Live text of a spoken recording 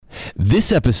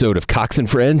This episode of Cox and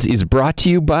Friends is brought to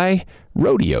you by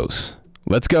Rodeos.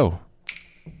 Let's go.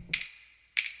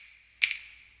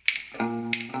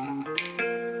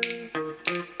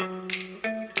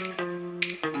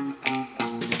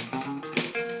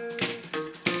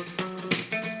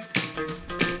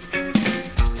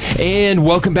 And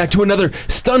welcome back to another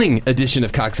stunning edition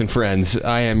of Cox and Friends.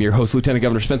 I am your host, Lieutenant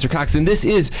Governor Spencer Cox, and this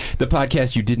is the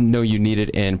podcast you didn't know you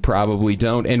needed and probably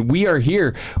don't. And we are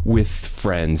here with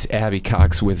friends, Abby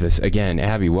Cox with us again.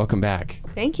 Abby, welcome back.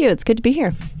 Thank you. It's good to be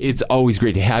here. It's always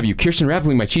great to have you. Kirsten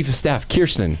Rappling, my chief of staff.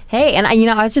 Kirsten. Hey, and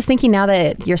I was just thinking now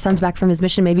that your son's back from his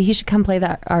mission, maybe he should come play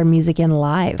our music in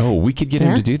live. Oh, we could get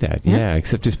him to do that. Yeah,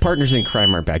 except his partners in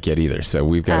crime aren't back yet either, so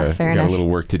we've got a little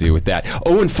work to do with that.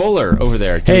 Owen Fuller over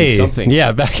there doing something.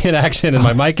 Yeah, back in action, and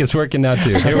my mic is working now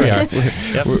too. Here we are.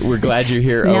 We're glad you're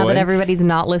here, now Owen. that everybody's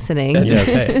not listening. Yes,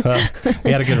 hey, well,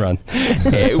 we had a good run.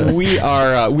 We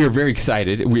are very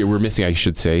excited. We're missing, I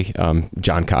should say,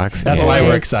 John Cox. That's why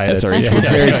we're excited. That's right. We're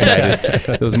very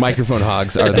excited. Those microphone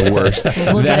hogs are the worst.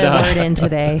 We'll get a word in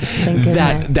today. Thank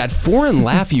goodness. That foreign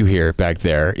laugh you hear back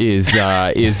there is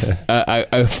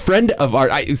a friend of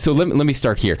ours. So let me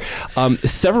start here.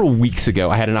 Several weeks ago,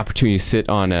 I had an opportunity to sit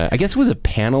on I guess it was a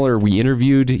panel, or we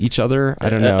interviewed each other. I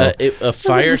don't know. A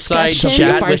fireside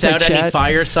chat without any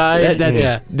fireside.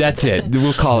 That's it.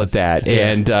 We'll call it that. Yeah.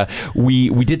 And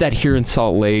we did that here in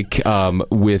Salt Lake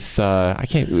with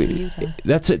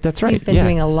That's it. That's right. You've been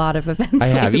doing a lot of events. I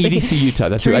have EDC Utah.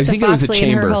 That's right. I think Foxley it was a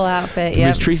chamber. In her whole outfit. Yep. It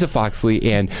was Teresa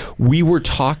Foxley, and we were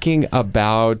talking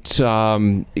about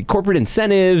corporate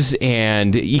incentives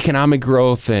and economic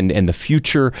growth and the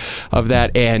future of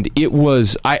that. And it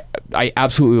was I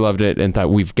absolutely loved it and thought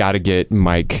we've got to get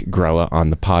Mike Grella on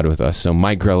the pod with us. So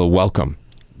Mike Grella, welcome.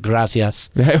 Gracias.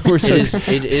 We're so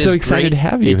excited to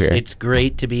have you here. It's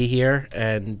great to be here,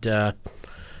 and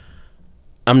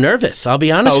I'm nervous. I'll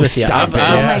be honest with you. Oh my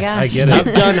gosh. I get it.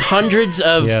 I've done hundreds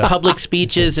of public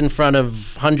speeches in front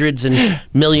of hundreds and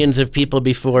millions of people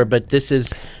before, but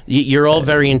you're all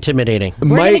very intimidating.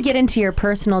 We're going to get into your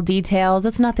personal details.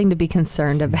 It's nothing to be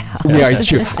concerned about. Yeah, it's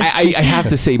true. I have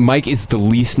to say, Mike is the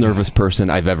least nervous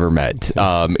person I've ever met.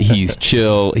 He's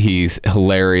chill. He's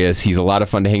hilarious. He's a lot of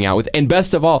fun to hang out with. And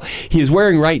best of all, he is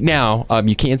wearing right now,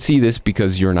 you can't see this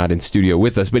because you're not in studio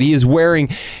with us, but he is wearing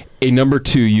a number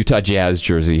 2 Utah Jazz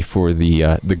jersey for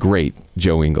the great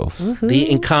Joe Ingles. Woo-hoo. The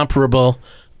incomparable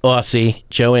Aussie,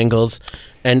 Joe Ingles.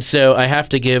 And so I have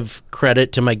to give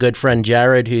credit to my good friend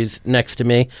Jared, who's next to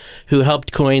me, who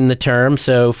helped coin the term.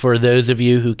 So for those of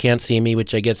you who can't see me,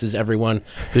 which I guess is everyone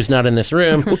who's not in this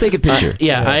room. We'll take a picture.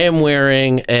 I am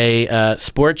wearing a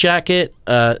sport jacket,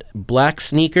 black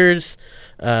sneakers,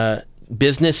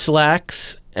 business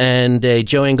slacks, and a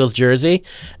Joe Ingles jersey,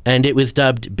 and it was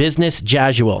dubbed Business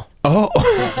Jasual. Oh,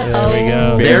 there we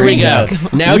go. There we go.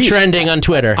 Now trending on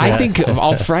Twitter. I think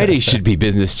all Fridays should be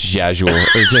Business Jasual,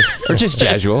 or just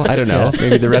Jasual. I don't know.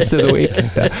 Maybe the rest of the week.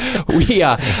 So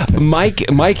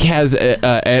Mike has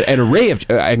an array of.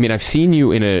 I mean, I've seen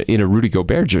you in a Rudy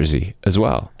Gobert jersey as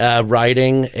well.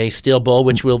 Riding a steel bull,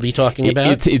 which we'll be talking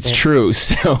about. It's true.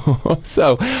 So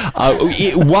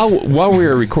while we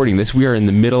are recording this, we are in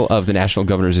the middle of the National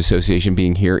Governors Association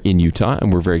being here in Utah,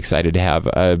 and we're very excited to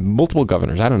have multiple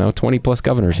governors. I don't know, 20 plus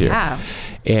governors here. Wow.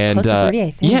 And close to 30,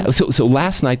 I think. Yeah, so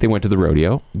last night they went to the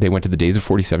rodeo. They went to the Days of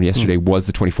 47. Yesterday was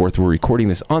the 24th. We're recording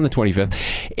this on the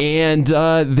 25th. And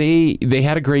they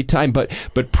had a great time. But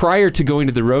prior to going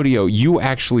to the rodeo, you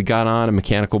actually got on a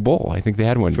mechanical bull. I think they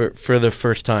had one. For the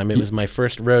first time. It was my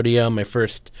first rodeo, my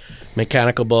first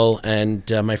mechanical bull, and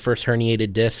my first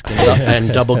herniated disc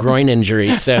and double groin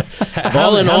injury. So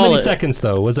how many seconds,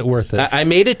 though? Was it worth it? I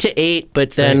made it to 8,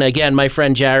 but then again, my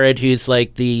friend Jared, who's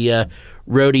like the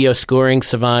rodeo scoring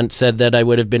savant, said that I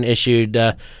would have been issued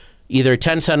either a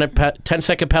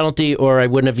 10-second penalty, or I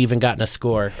wouldn't have even gotten a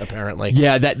score, apparently.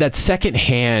 Yeah, that second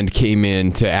hand came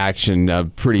into action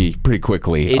pretty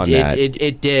quickly on that.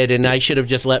 It did, and I should have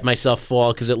just let myself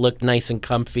fall because it looked nice and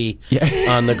comfy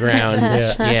on the ground.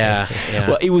 Yeah.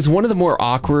 Well, it was one of the more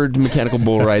awkward mechanical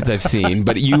bull rides I've seen,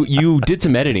 but you did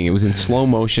some editing. It was in slow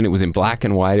motion. It was in black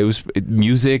and white. It was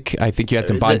music. I think you had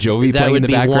some Bon Jovi playing in the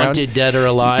background. That would be Wanted, Dead or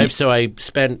Alive, so I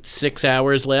spent 6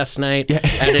 hours last night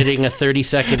editing a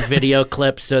 30-second video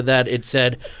clip so that it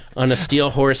said, "On a steel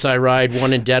horse I ride,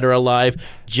 wanted dead or alive,"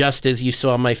 just as you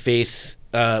saw my face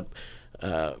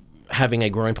having a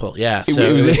groin pull. Yeah, so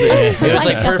it was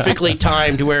like perfectly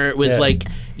timed, where it was like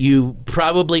you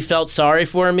probably felt sorry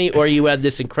for me, or you had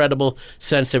this incredible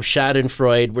sense of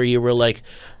schadenfreude where you were like,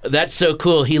 that's so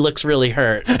cool. He looks really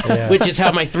hurt, which is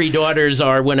how my 3 daughters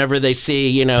are whenever they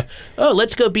see, oh,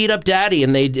 let's go beat up daddy.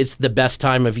 And it's the best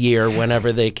time of year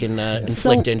whenever they can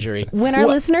inflict injury. When our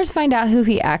listeners find out who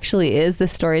he actually is,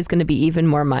 this story is going to be even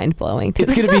more mind-blowing.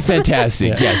 It's going to be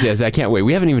fantastic. Yes, I can't wait.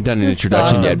 We haven't even done an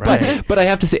introduction awesome. yet. But I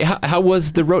have to say, how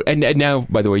was the road? And now,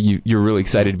 by the way, you're really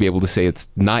excited to be able to say it's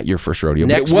not your first rodeo.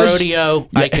 Next rodeo,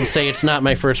 I can say it's not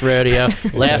my first rodeo.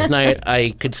 Last night,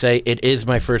 I could say it is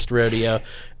my first rodeo.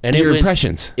 And your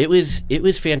impressions? It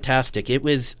was fantastic. It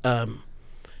was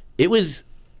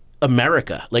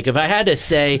America. Like if I had to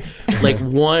say like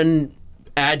one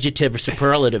adjective or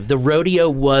superlative, the rodeo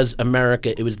was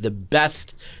America. It was the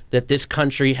best that this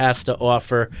country has to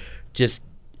offer. Just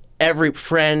every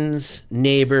friends,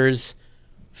 neighbors,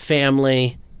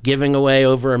 family, giving away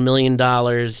over $1 million,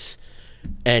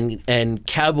 and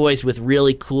cowboys with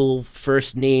really cool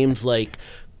first names like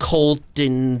Colt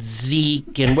and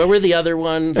Zeke, and what were the other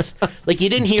ones? Like you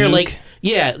didn't hear Duke?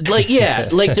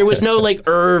 like there was no like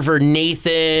Irv or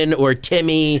Nathan or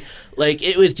Timmy. Like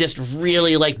it was just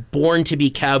really like born to be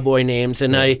cowboy names,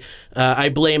 and I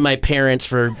blame my parents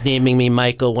for naming me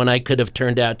Michael when I could have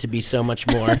turned out to be so much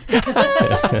more.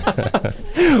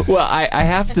 Well, I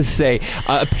have to say,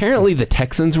 apparently the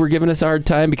Texans were giving us a hard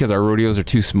time because our rodeos are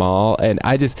too small, and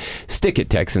I just stick it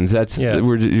Texans.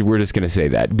 We're just going to say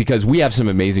that because we have some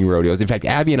amazing rodeos. In fact,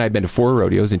 Abby and I have been to 4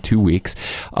 rodeos in 2 weeks.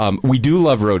 We do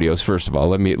love rodeos. First of all,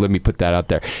 let me put that out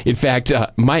there. In fact,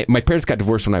 my parents got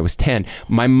divorced when I was 10.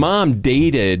 My mom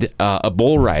dated a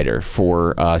bull rider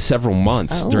for several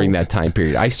months during that time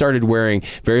period. I started wearing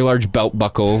very large belt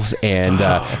buckles and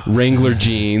Wrangler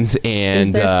jeans. And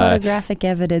is there photographic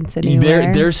evidence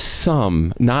anywhere? There's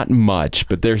some, not much,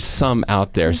 but there's some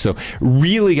out there. So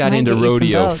really got into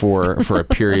rodeo for a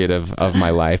period of my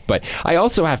life. But I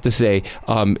also have to say,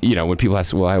 when people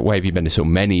ask, well, why have you been to so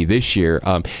many this year?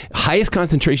 Highest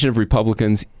concentration of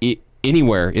Republicans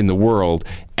anywhere in the world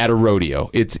at a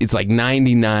rodeo. It's like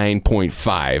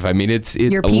 99.5. I mean, it's a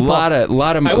lot of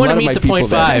I want to meet my the people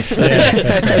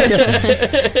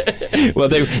 0.5. Well,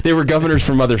 they were governors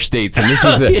from other states, and this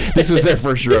was their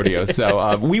first rodeo.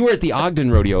 So we were at the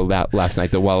Ogden rodeo last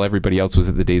night, though, while everybody else was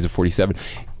at the Days of 47.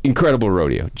 Incredible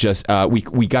rodeo. Just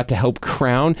we got to help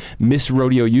crown Miss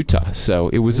Rodeo Utah. So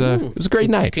it was a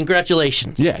great night.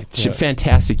 Congratulations. Yeah,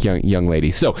 fantastic young lady.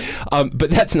 So,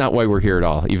 but that's not why we're here at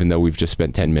all. Even though we've just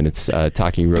spent 10 minutes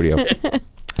talking rodeo.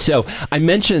 So I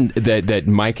mentioned that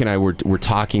Mike and I were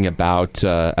talking about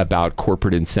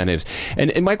corporate incentives,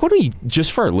 and Mike, why don't you,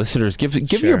 just for our listeners, give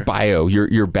your bio,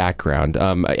 your background.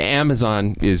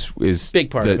 Amazon is big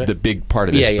part of it. The big part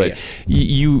of this, but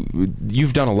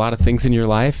you've done a lot of things in your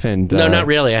life, and no, not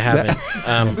really. I haven't.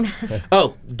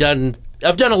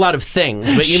 I've done a lot of things,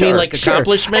 but you mean like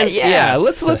accomplishments?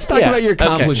 Let's talk about your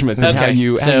accomplishments and how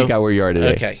you got where you are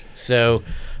today. Okay, so.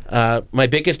 My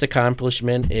biggest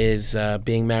accomplishment is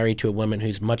being married to a woman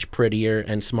who's much prettier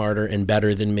and smarter and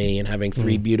better than me, and having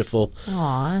 3 beautiful,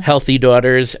 healthy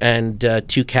daughters and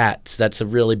 2 cats. That's a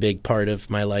really big part of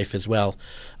my life as well.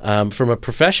 From a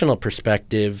professional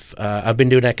perspective, I've been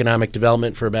doing economic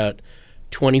development for about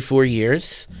 24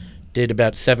 years. Did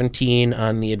about 17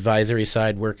 on the advisory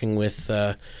side, working with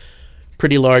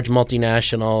pretty large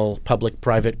multinational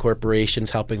public-private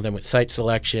corporations, helping them with site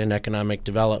selection, economic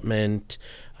development,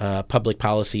 public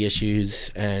policy issues,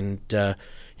 and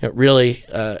really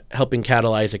helping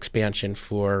catalyze expansion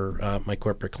for my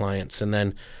corporate clients. And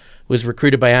then was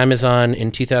recruited by Amazon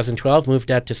in 2012,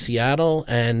 moved out to Seattle,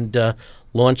 and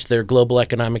launched their global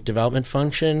economic development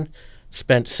function.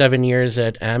 Spent 7 years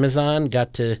at Amazon,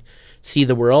 got to see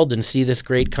the world and see this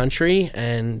great country,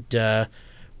 and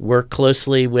work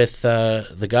closely with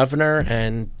the governor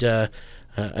and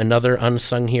another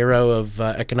unsung hero of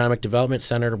economic development,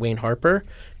 Senator Wayne Harper.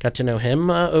 Got to know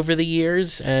him over the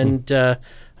years, and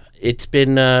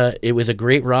it was a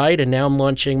great ride. And now I'm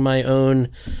launching my own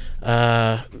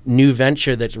new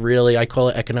venture that's really, I call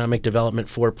it Economic Development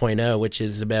 4.0, which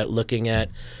is about looking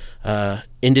at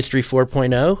Industry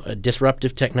 4.0,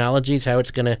 disruptive technologies, how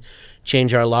it's going to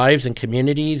change our lives and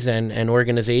communities and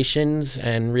organizations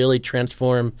and really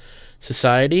transform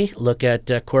society, look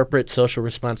at corporate social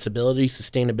responsibility,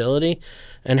 sustainability,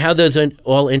 and how those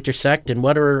all intersect, and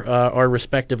what are our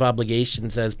respective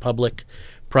obligations as public,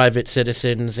 private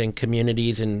citizens and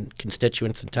communities and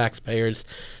constituents and taxpayers,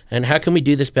 and how can we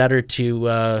do this better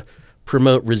to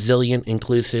promote resilient,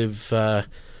 inclusive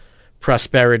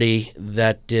prosperity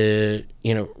that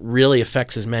really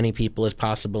affects as many people as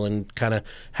possible, and kind of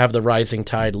have the rising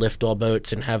tide lift all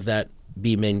boats and have that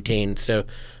be maintained. So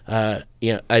I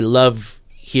love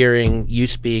hearing you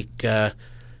speak.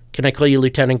 Can I call you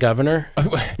Lieutenant Governor?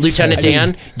 Lieutenant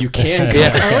Dan? You can.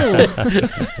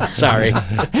 Sorry.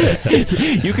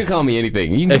 You can call me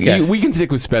anything. We can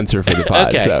stick with Spencer for the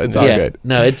pod, so it's all good.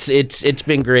 No, it's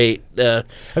been great. I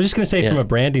was just going to say, from a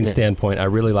branding standpoint, I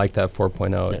really like that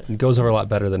 4.0. It goes over a lot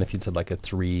better than if you said like a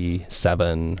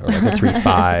 3.7 or like a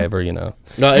 3.5 or,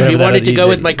 Well, if you wanted to go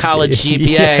with my college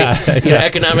GPA,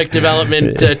 economic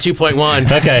development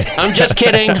 2.1. Okay. I'm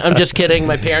just kidding.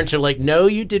 My parents are like, no,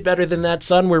 you did better than that,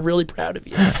 son. We're really proud of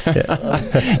you.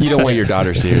 You don't want your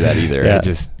daughters to hear that either. Yeah.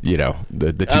 Just, the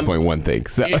 2.1 thing.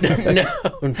 So. No,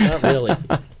 not really.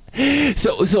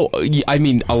 So I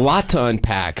mean, a lot to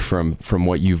unpack from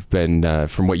what you've been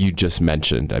from what you just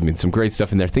mentioned. I mean, some great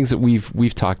stuff in there. Things that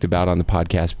we've talked about on the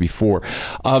podcast before.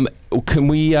 Can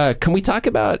we talk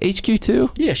about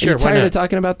HQ2? Yeah, sure. Are you tired of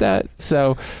talking about that?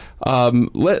 So.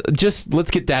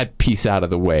 Let's get that piece out of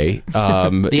the way.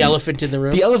 The elephant in the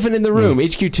room. The elephant in the room.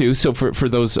 HQ2. So for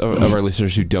those of our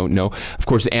listeners who don't know, of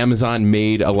course, Amazon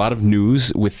made a lot of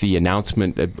news with the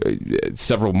announcement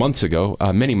several months ago,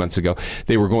 many months ago.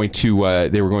 They were going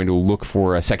to look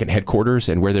for a second headquarters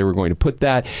and where they were going to put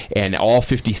that. And all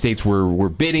 50 states were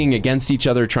bidding against each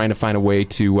other, trying to find a way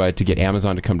to get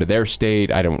Amazon to come to their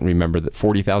state. I don't remember that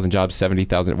 40,000 jobs,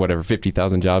 70,000, whatever,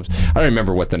 50,000 jobs. I don't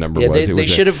remember what the number was. They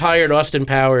should have hired Austin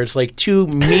Powers like 2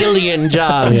 million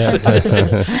jobs.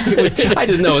 I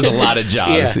just know it was a lot of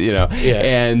jobs,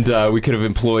 and we could have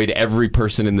employed every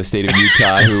person in the state of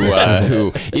Utah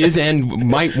who is and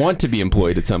might want to be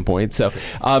employed at some point. So,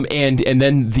 and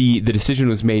then the decision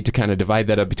was made to kind of divide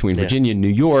that up between Virginia and New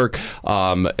York,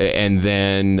 and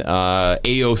then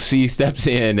AOC steps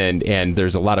in, and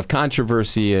there's a lot of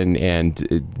controversy,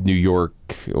 and New York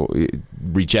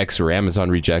rejects, or Amazon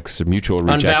rejects, or mutual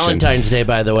rejection. On Valentine's Day,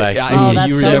 by the way. That's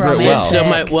you so remember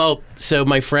it well. So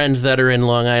my friends that are in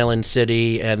Long Island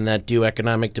City and that do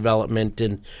economic development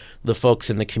and the folks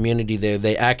in the community there,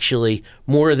 they actually,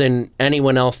 more than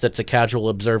anyone else that's a casual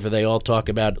observer, they all talk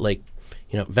about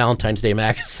Valentine's Day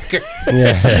massacre,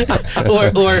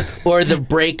 or the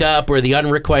breakup, or the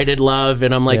unrequited love,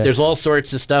 and I'm like, there's all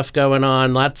sorts of stuff going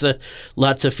on, lots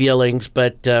of feelings.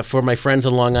 But for my friends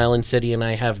in Long Island City, and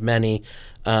I have many,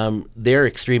 they're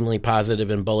extremely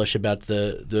positive and bullish about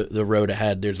the road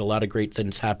ahead. There's a lot of great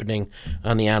things happening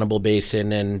on the Annabelle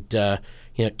Basin, and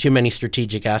too many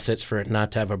strategic assets for it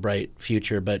not to have a bright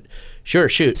future. But sure,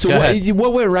 shoot. So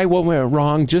what went right, what went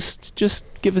wrong? Just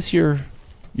give us your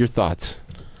thoughts.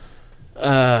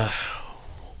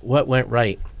 What went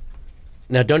right?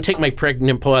 Now, don't take my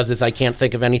pregnant pauses. I can't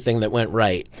think of anything that went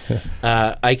right.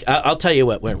 I'll tell you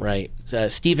what went right.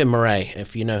 Stephen Murray,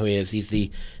 if you know who he is, he's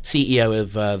the CEO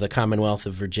of the Commonwealth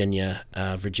of Virginia,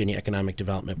 Virginia Economic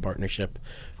Development Partnership,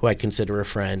 who I consider a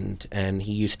friend. And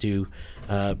he used to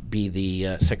be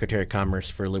the Secretary of Commerce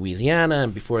for Louisiana.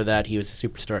 And before that, he was a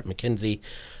superstar at McKinsey.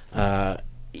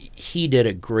 He did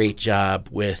a great job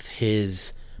with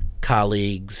his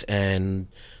colleagues and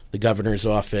the governor's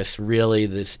office, really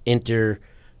this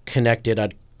interconnected,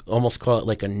 I'd almost call it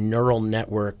like a neural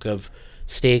network of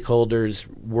stakeholders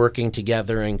working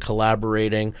together and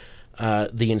collaborating.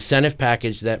 The incentive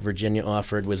package that Virginia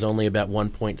offered was only about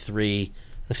 1.3.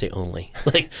 I say only,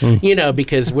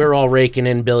 because we're all raking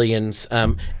in billions.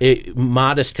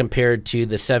 Modest compared to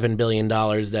the $7 billion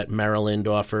that Maryland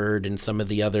offered and some of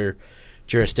the other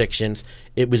jurisdictions.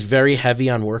 It was very heavy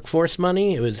on workforce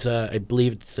money. It was, I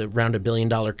believe, it's around $1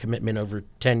 billion commitment over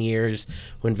 10 years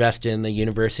to invest in the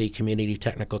university community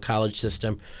technical college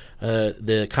system.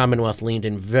 The Commonwealth leaned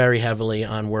in very heavily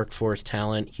on workforce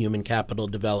talent, human capital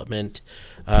development,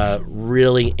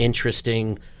 really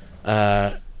interesting,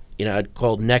 I'd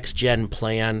call next-gen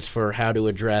plans for how to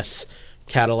address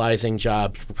catalyzing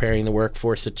jobs, preparing the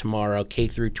workforce of tomorrow, K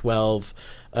through 12,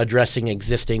 addressing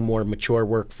existing, more mature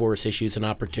workforce issues and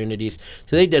opportunities.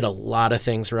 So they did a lot of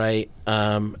things right.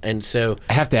 And so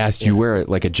I have to ask, you wear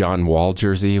like a John Wall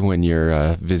jersey when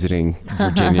you're visiting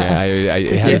Virginia?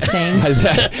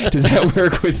 Does that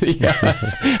work with the?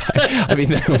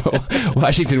 The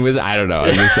Washington Wizards? I don't know.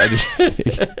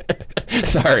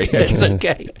 Sorry. It's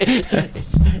okay.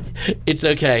 It's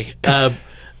okay.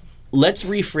 Let's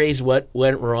rephrase what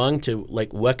went wrong to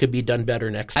what could be done better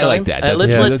next time. I like that.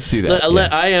 Let's do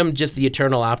that. I am just the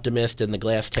eternal optimist and the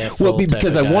glass half full. Well,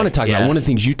 because I want to talk about one of the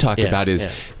things you talked about is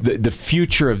the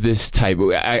future of this type.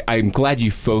 I'm glad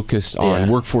you focused on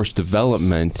workforce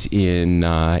development in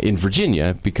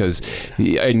Virginia, because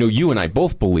I know you and I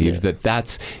both believe that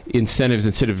that's incentives.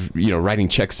 Instead of writing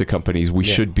checks to companies, we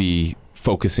should be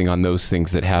focusing on those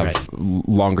things that have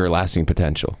longer lasting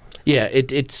potential. Yeah,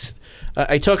 it's.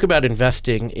 I talk about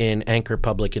investing in anchor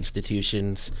public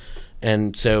institutions,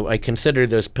 and so I consider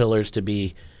those pillars to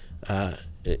be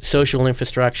social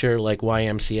infrastructure like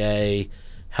YMCA,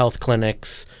 health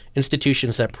clinics,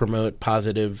 institutions that promote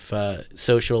positive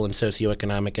social and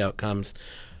socioeconomic outcomes,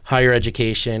 higher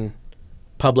education,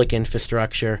 public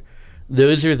infrastructure.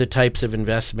 Those are the types of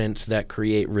investments that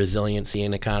create resiliency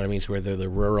in economies, whether they're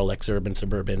rural, exurban,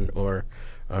 suburban, or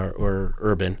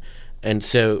urban. And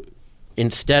so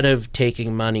instead of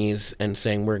taking monies and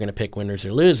saying we're going to pick winners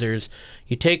or losers,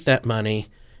 you take that money,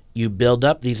 you build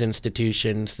up these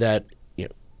institutions that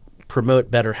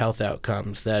promote better health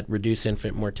outcomes, that reduce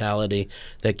infant mortality,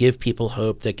 that give people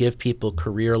hope, that give people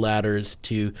career ladders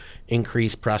to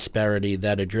increase prosperity,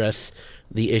 that address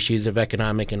the issues of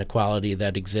economic inequality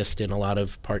that exist in a lot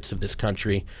of parts of this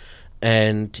country.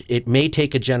 And it may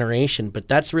take a generation, but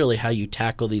that's really how you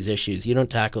tackle these issues. You don't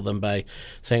tackle them by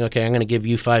saying, okay, I'm going to give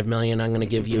you $5 million, I'm going to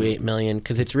give you $8 million,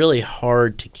 because it's really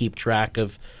hard to keep track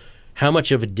of how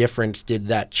much of a difference did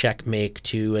that check make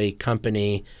to a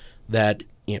company that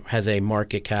has a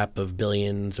market cap of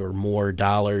billions or more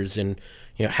dollars, and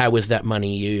how was that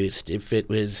money used? If it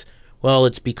was, well,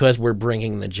 it's because we're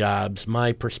bringing the jobs.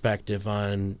 My perspective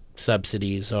on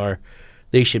subsidies are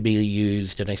they should be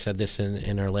used, and I said this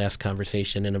in our last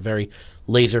conversation, in a very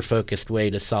laser-focused way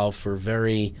to solve for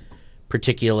very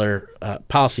particular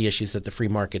policy issues that the free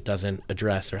market doesn't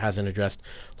address or hasn't addressed,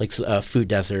 like food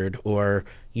desert, or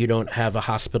you don't have a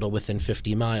hospital within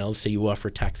 50 miles, so you offer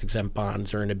tax-exempt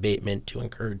bonds or an abatement to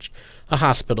encourage a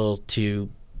hospital to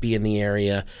be in the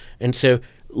area. And so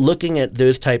looking at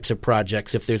those types of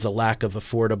projects, if there's a lack of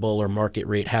affordable or market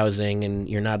rate housing and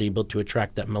you're not able to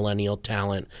attract that millennial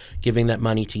talent, giving that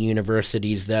money to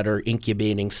universities that are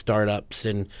incubating startups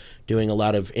and doing a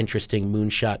lot of interesting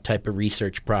moonshot type of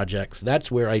research projects, that's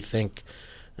where I think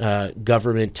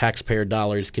government taxpayer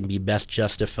dollars can be best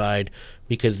justified,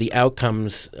 because the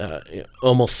outcomes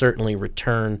almost certainly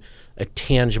return a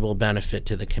tangible benefit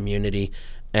to the community.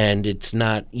 And it's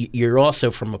not, you're also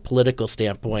from a political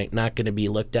standpoint not going to be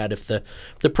looked at if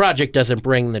the project doesn't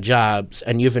bring the jobs,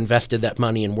 and you've invested that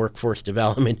money in workforce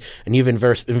development, and you've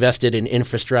invested in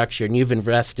infrastructure, and you've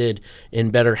invested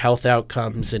in better health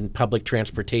outcomes and public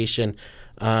transportation.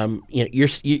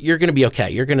 You're going to be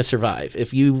okay. You're going to survive.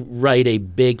 If you write a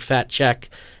big fat check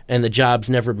and the jobs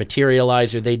never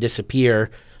materialize or they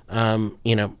disappear,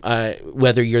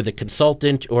 whether you're the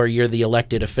consultant or you're the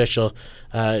elected official,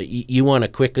 you want to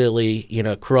quickly,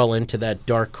 crawl into that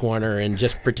dark corner and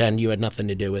just pretend you had nothing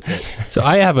to do with it. So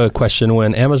I have a question.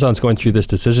 When Amazon's going through this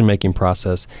decision-making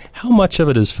process, how much of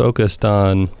it is focused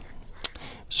on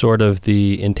sort of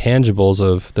the intangibles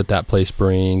of that place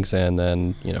brings, and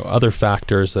then other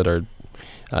factors that are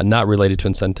not related to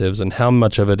incentives, and how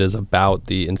much of it is about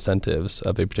the incentives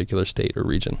of a particular state or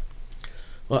region?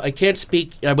 Well, I can't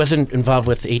speak. I wasn't involved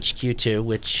with HQ2,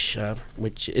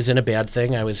 which isn't a bad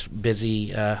thing. I was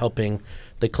busy helping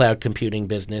the cloud computing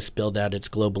business build out its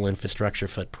global infrastructure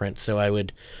footprint. So I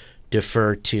would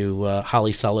defer to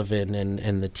Holly Sullivan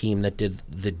and the team that did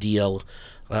the deal.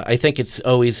 I think it's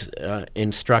always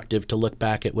instructive to look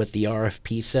back at what the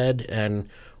RFP said and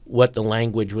what the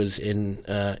language was in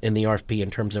the RFP in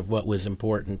terms of what was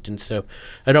important. And so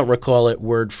I don't recall it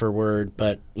word for word,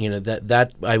 but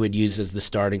that I would use as the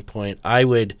starting point. I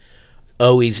would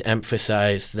always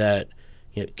emphasize that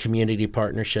community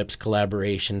partnerships,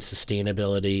 collaboration,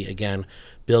 sustainability, again,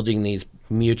 building these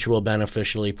mutual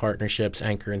beneficially partnerships,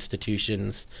 anchor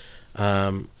institutions,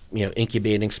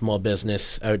 incubating small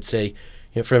business. I would say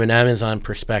from an Amazon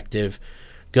perspective,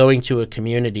 going to a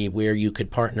community where you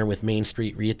could partner with Main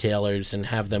Street retailers and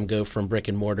have them go from brick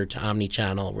and mortar to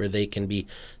omni-channel, where they can be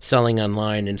selling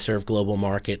online and serve global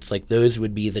markets, like those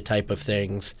would be the type of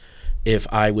things, if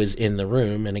I was in the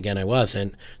room, and again I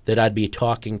wasn't, that I'd be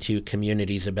talking to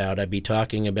communities about. I'd be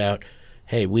talking about,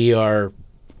 hey, we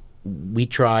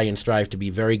try and strive to be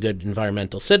very good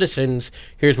environmental citizens.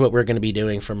 Here's what we're going to be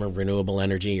doing from a renewable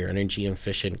energy or energy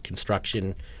efficient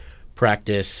construction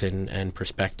practice and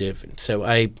perspective. And so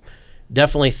I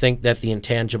definitely think that the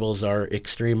intangibles are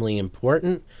extremely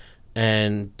important,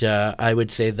 and I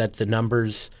would say that the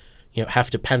numbers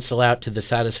have to pencil out to the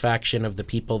satisfaction of the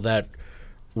people that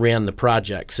ran the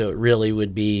project. So it really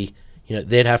would be,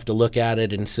 they'd have to look at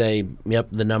it and say, yep,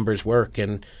 the numbers work.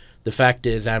 And the fact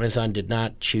is, Amazon did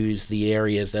not choose the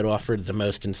areas that offered the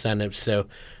most incentives. So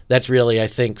that's really, I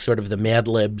think, sort of the Mad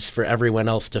Libs for everyone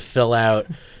else to fill out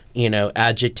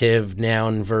adjective,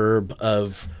 noun, verb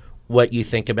of what you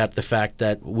think about the fact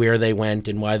that where they went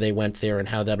and why they went there and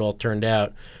how that all turned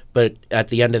out. But at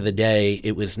the end of the day,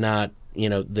 it was not,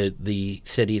 the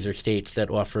cities or states that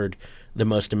offered the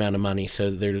most amount of money. So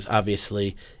there's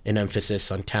obviously an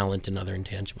emphasis on talent and other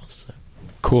intangibles. So.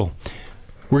 Cool.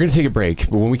 We're going to take a break,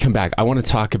 but when we come back, I want to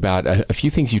talk about a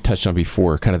few things you touched on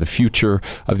before, kind of the future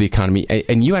of the economy,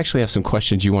 and you actually have some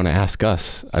questions you want to ask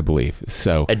us, I believe.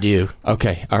 So I do.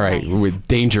 Okay, all right. Nice. We're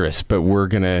dangerous, but we're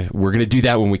gonna do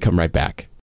that when we come right back.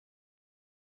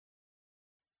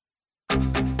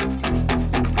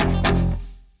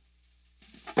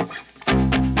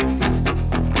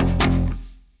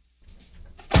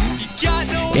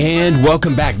 And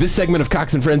welcome back. This segment of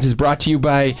Cox and Friends is brought to you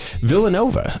by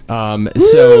Villanova.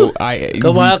 So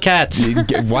Go Wildcats!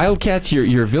 Wildcats,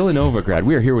 you're a Villanova grad.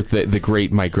 We are here with the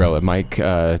great Mike Grella. Mike,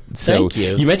 so Thank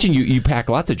you. You mentioned you pack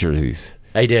lots of jerseys.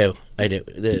 I do.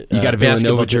 You got a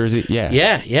Villanova jersey?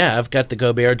 Yeah. I've got the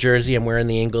Gobert jersey. I'm wearing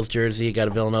the Ingles jersey. I got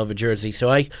a Villanova jersey.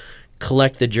 So I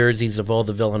collect the jerseys of all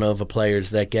the Villanova players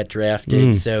that get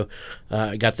drafted. So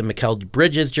I got the Mikal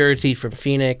Bridges jersey from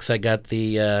Phoenix. I got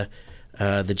the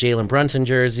Jalen Brunson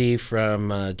jersey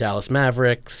from Dallas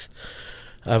Mavericks.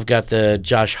 I've got the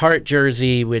Josh Hart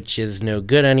jersey, which is no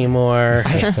good anymore.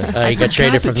 He got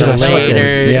traded from the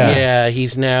Lakers. Yeah,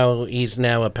 he's now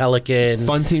a Pelican.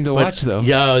 Fun team to watch, though.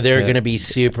 They're going to be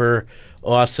super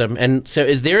awesome. And so,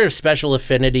 is there a special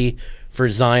affinity for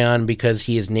Zion because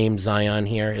he is named Zion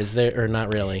here? Is there, or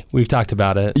not really? We've talked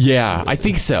about it. Yeah, I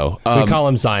think so. We call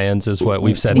him Zions, is what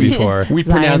we've said before. We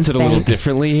pronounce it a little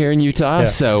differently here in Utah,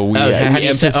 so we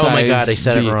emphasize. Oh my God, I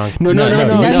said it wrong. No, No,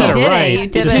 you said did it it. right. You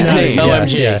did It's it. his name.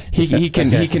 OMG. Yeah. He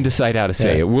can decide how to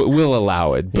say it. We'll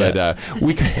allow it, but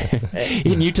we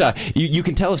in Utah, you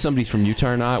can tell if somebody's from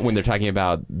Utah or not when they're talking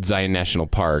about Zion National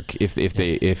Park if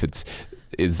it's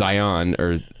Zion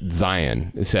or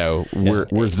Zion. So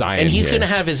we're Zion. And he's here. going to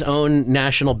have his own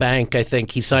national bank. I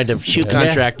think he signed a shoe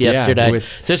contract yesterday.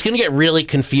 So it's going to get really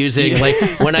confusing. Like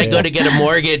when I go to get a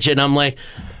mortgage and I'm like,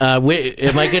 am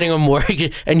I getting a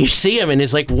mortgage? And you see him and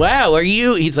he's like, wow, are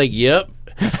you? He's like, yep.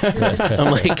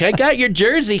 I'm like, I got your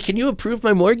jersey. Can you approve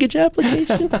my mortgage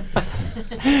application?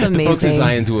 It's amazing. The folks at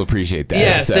Zions will appreciate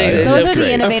that. Yeah, Those are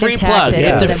the a innovative free plug.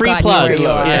 tactics It's that a have free gotten you plug. where you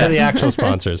are. They're the actual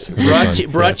sponsors.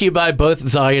 Brought to you by both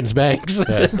Zion's banks.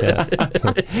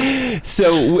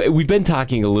 So we've been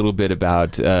talking a little bit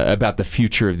about the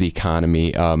future of the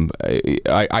economy.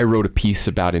 I wrote a piece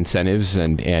about incentives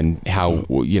and how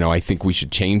I think we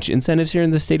should change incentives here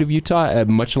in the state of Utah,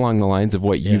 much along the lines of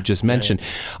what you just mentioned.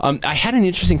 I had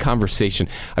an interesting conversation.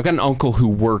 I've got an uncle who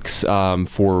works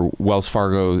for Wells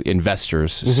Fargo Investors,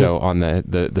 so on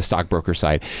the stockbroker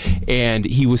side, and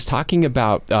he was talking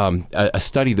about a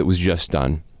study that was just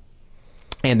done,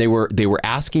 and they were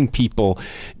asking people,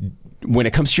 when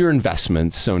it comes to your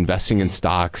investments, so investing in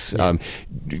stocks,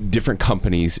 different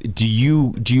companies, do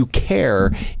you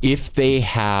care if they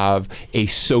have a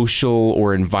social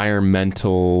or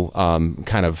environmental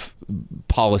kind of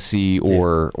policy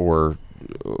or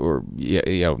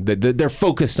they're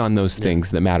focused on those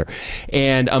things that matter?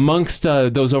 And amongst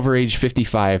those over age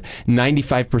 55,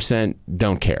 95%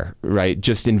 don't care, right?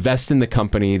 Just invest in the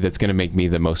company that's going to make me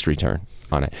the most return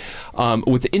on it.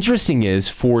 What's interesting is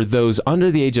for those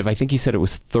under the age of, I think he said it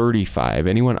was 35,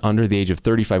 anyone under the age of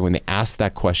 35, when they asked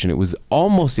that question, it was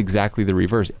almost exactly the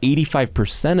reverse.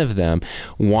 85% of them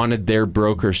wanted their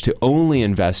brokers to only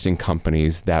invest in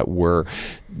companies that were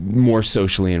more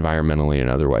socially, environmentally, and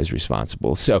otherwise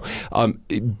responsible. So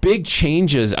big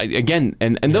changes, again,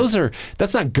 and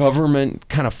that's not government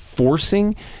kind of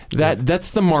forcing that.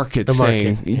 That's the market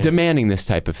demanding this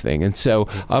type of thing. And so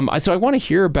I want to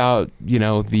hear about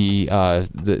the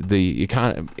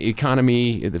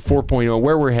economy, the 4.0,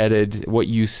 where we're headed, what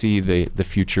you see the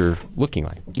future looking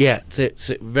like. Yeah, it's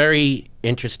a very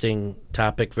interesting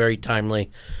topic, very timely.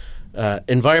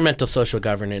 Environmental social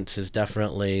governance is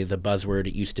definitely the buzzword.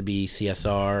 It used to be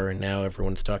CSR, and now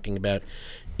everyone's talking about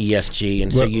ESG.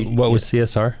 And so what was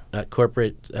CSR?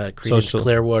 Corporate Creedence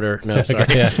Clearwater. No, sorry.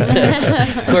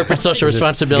 Corporate social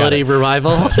responsibility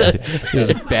revival.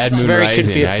 There's bad moon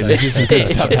rising. There's just some good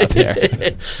stuff out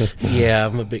there. Yeah,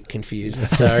 I'm a bit confused.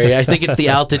 Sorry. I think it's the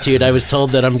altitude. I was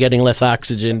told that I'm getting less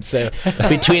oxygen. So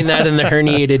between that and the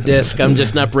herniated disc, I'm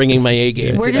just not bringing my A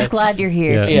game. We're today. just glad you're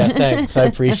here. Yeah, thanks. I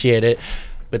appreciate it.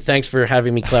 But thanks for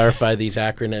having me clarify these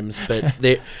acronyms. But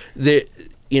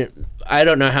I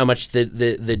don't know how much the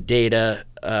data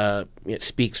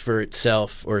speaks for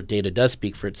itself, or data does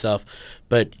speak for itself,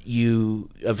 but you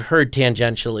have heard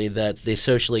tangentially that the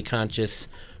socially conscious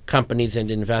companies and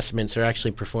investments are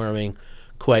actually performing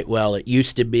quite well. It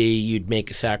used to be you'd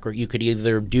make you could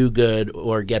either do good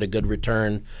or get a good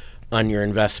return on your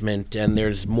investment, and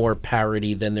there's more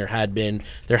parity than there has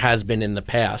been in the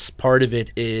past. Part of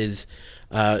it is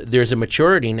there's a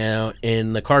maturity now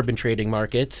in the carbon trading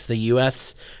markets. The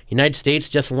United States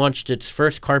just launched its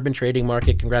first carbon trading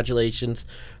market. Congratulations.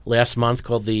 last month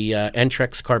called the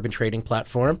Entrex Carbon Trading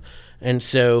Platform. And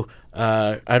so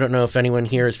I don't know if anyone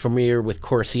here is familiar with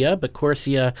CORSIA, but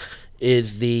CORSIA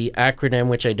is the acronym,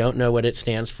 which I don't know what it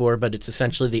stands for, but it's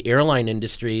essentially the airline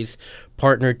industries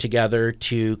partnered together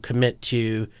to commit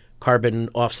to carbon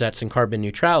offsets and carbon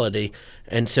neutrality.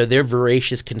 And so they're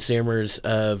voracious consumers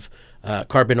of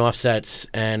carbon offsets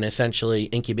and essentially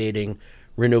incubating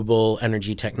renewable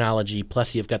energy technology.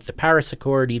 Plus, you've got the Paris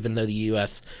Accord. Even though the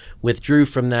U.S. withdrew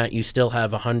from that, you still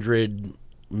have 100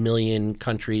 million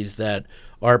countries that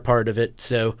are part of it.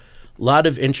 So a lot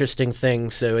of interesting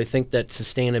things. So I think that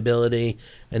sustainability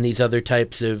and these other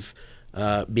types of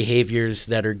behaviors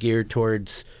that are geared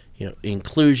towards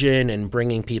inclusion and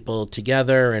bringing people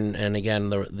together, and again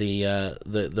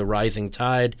the rising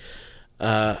tide.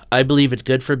 I believe it's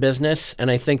good for business, and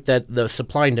I think that the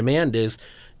supply and demand is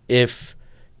if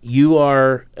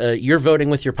you're voting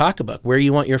with your pocketbook where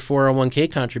you want your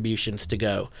 401k contributions to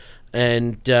go,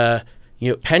 and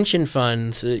pension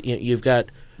funds. You've got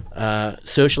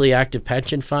socially active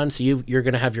pension funds. So you're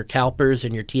going to have your CalPERS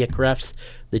and your TIACREFs,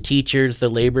 the teachers, the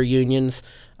labor unions.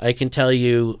 I can tell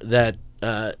you that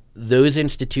those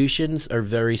institutions are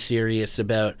very serious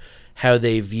about how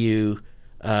they view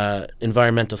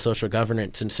environmental social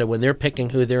governance. And so when they're picking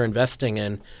who they're investing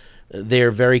in,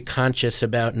 they're very conscious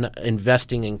about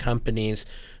investing in companies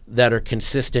that are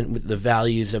consistent with the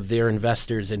values of their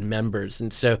investors and members.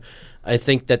 And so I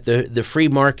think that the free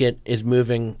market is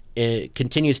moving,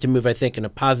 continues to move, I think, in a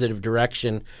positive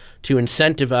direction to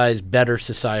incentivize better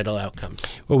societal outcomes.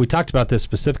 Well, we talked about this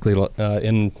specifically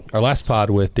in our last pod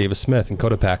with Davis Smith and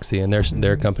Cotopaxi, and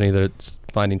their company that's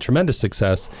finding tremendous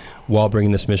success while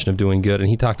bringing this mission of doing good. And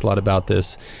he talked a lot about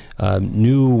this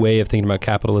new way of thinking about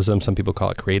capitalism. Some people call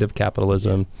it creative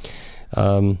capitalism.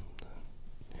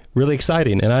 Really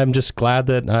exciting, and I'm just glad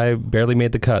that I barely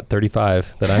made the cut,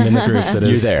 35, that I'm in the group that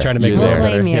is trying to make it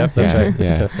better. Yep, that's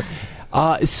right.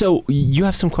 Yeah. So you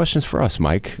have some questions for us,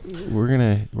 Mike. We're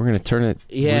gonna turn it.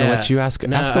 Yeah. We're gonna let you ask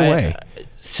away.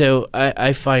 So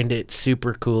I find it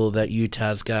super cool that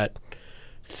Utah's got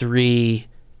 3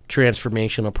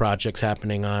 transformational projects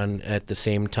happening on at the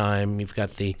same time. You've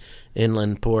got the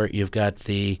inland port, you've got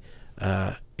the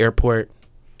airport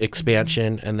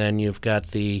expansion, and then you've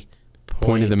got the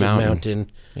Point of the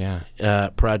Mountain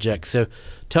project. So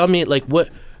tell me, what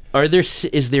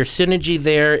is there synergy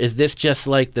there? Is this just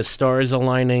like the stars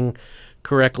aligning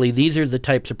correctly? These are the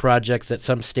types of projects that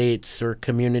some states or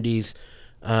communities,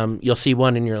 you'll see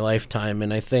one in your lifetime,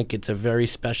 and I think it's a very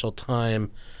special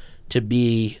time to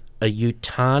be a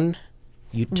Utahn.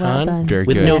 Well Very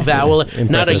with good. no vowel,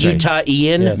 not a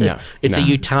Utah-ian. It's a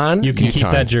Utahn. You can keep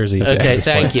that jersey. Okay,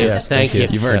 thank you. Yes, thank you.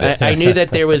 You've earned it. I knew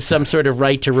that there was some sort of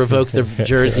right to revoke the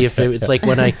jersey if it's like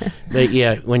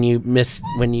when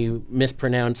you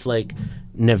mispronounce like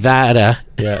Nevada.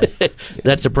 Yeah.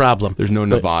 That's a problem. There's no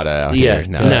Nevada out Yeah, here.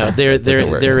 no,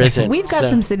 there isn't. We've got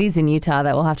some cities in Utah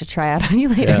that we'll have to try out on you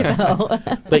later, though.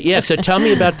 But so tell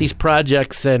me about these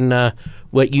projects and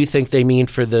what you think they mean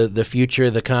for the future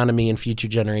of the economy and future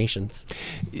generations.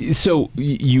 So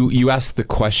you asked the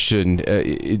question,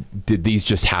 did these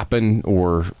just happen,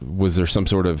 or was there some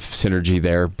sort of synergy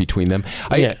there between them?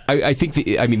 I think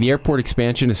the airport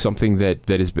expansion is something that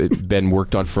has been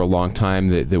worked on for a long time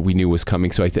that we knew was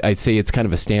coming. So I'd say it's kind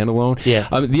of a standalone. Yeah.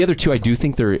 The other two, I do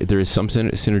think there is some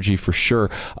synergy for sure.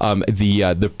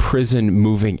 The prison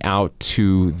moving out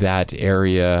to that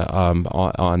area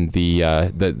on the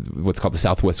what's called the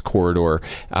Southwest Corridor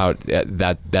out at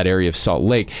that area of Salt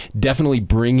Lake, definitely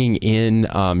bringing in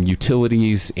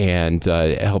utilities and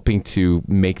helping to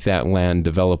make that land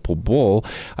developable,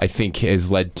 I think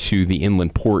has led to the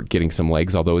inland port getting some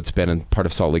legs, although it's been a part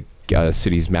of Salt Lake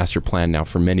City's master plan now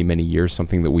for many, many years,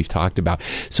 something that we've talked about.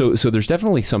 So there's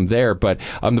definitely some there, but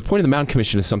the Point of the Mountain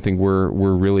Commission is something we're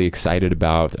really excited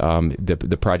about.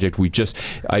 The project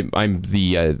I'm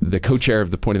the co-chair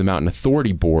of the Point of the Mountain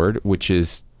Authority Board, which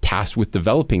is tasked with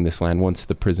developing this land once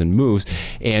the prison moves.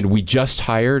 And we just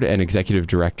hired an executive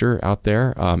director out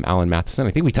there, Alan Matheson.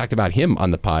 I think we talked about him on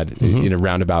the pod in a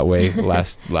roundabout way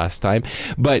last time.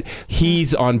 But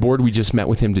he's on board. We just met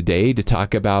with him today to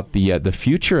talk about the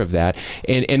future of that.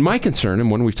 And my concern,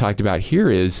 and one we've talked about here,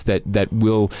 is that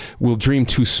we'll dream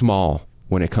too small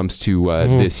when it comes to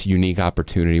this unique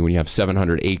opportunity, when you have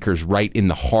 700 acres right in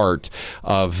the heart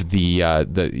of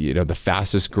the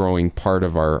fastest growing part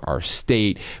of our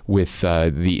state, with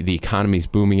the economy's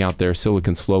booming out there,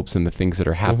 Silicon Slopes and the things that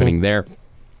are happening there.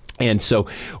 And so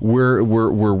we're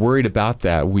worried about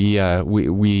that.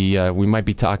 We might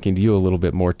be talking to you a little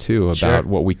bit more too about Sure.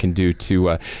 what we can do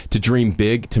to dream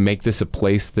big, to make this a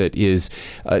place that is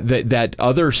that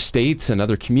other states and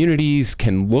other communities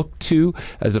can look to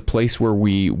as a place where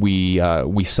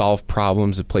we solve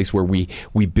problems, a place where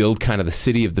we build kind of the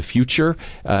city of the future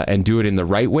and do it in the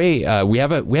right way. We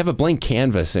have a blank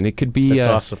canvas, and it could be That's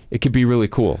awesome. It could be really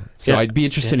cool. So Yeah. I'd be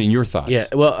interested in your thoughts. Yeah,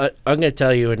 well, I'm going to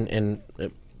tell you, and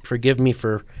forgive me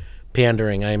for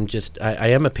pandering. I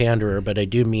am a panderer, but I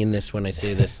do mean this when I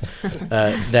say this,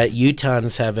 that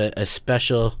Utahns have a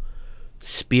special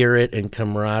spirit and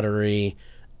camaraderie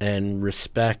and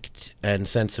respect and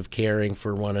sense of caring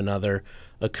for one another,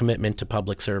 a commitment to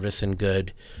public service and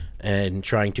good, and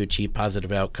trying to achieve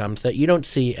positive outcomes that you don't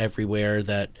see everywhere,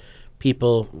 that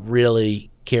people really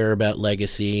care about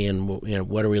legacy and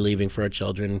what are we leaving for our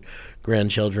children,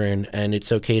 grandchildren, and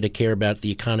it's okay to care about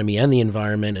the economy and the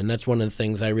environment. And that's one of the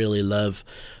things I really love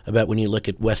about when you look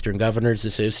at Western Governors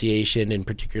Association, and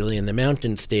particularly in the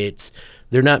mountain states.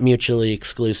 They're not mutually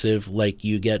exclusive like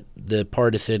you get the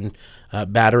partisan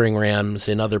battering rams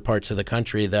in other parts of the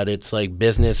country, that it's like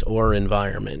business or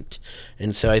environment.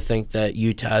 And so I think that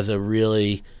Utah is a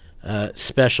really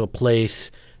special place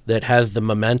that has the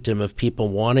momentum of people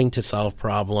wanting to solve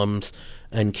problems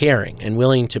and caring and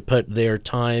willing to put their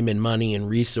time and money and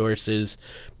resources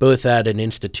both at an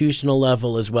institutional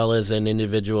level as well as an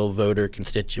individual voter,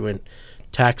 constituent,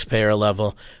 taxpayer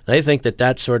level. And I think that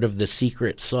that's sort of the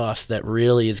secret sauce that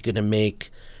really is going to make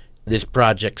this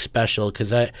project special,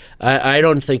 because I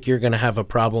don't think you're going to have a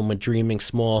problem with dreaming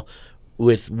small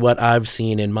with what I've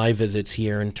seen in my visits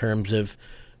here in terms of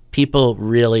people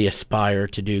really aspire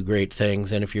to do great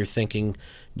things. And if you're thinking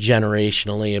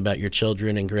generationally about your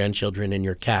children and grandchildren and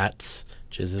your cats,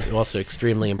 which is also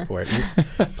extremely important,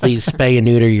 please spay and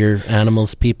neuter your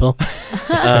animals, people.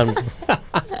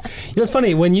 It's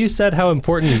funny, when you said how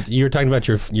important, you were talking about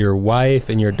your wife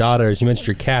and your daughters, you mentioned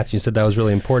your cats, you said that was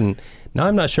really important. Now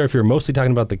I'm not sure if you're mostly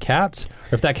talking about the cats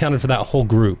or if that counted for that whole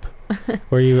group.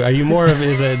 Are you more of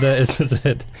is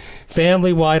it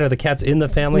family wide? Are the cats in the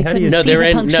family? How do you? They're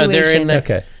in the.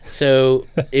 Okay. So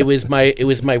it was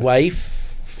my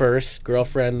wife first,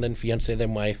 girlfriend, then fiance,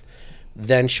 then wife,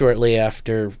 then shortly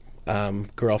after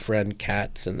girlfriend,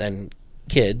 cats, and then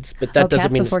kids. But that doesn't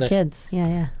cats mean before it's not, kids.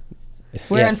 Yeah.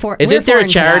 We're in for. Isn't there a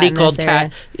charity called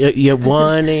Cat? Cat?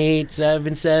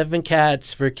 1877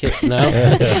 Cats for Kids. No,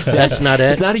 that's not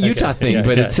it. It's not a Utah thing,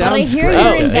 but it sounds Well, I hear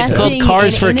great. you're It's called investing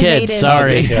Cars in for Kids. innovative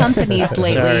Sorry. companies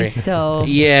lately. Sorry. So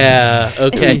Yeah.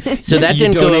 Okay. So that You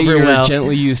didn't go donate over your well.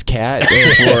 gently used cat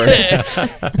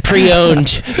for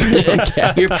Pre-owned.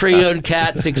 Your pre-owned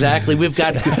cats, exactly. We've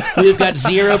got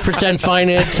 0%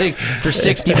 financing for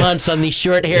 60 months on these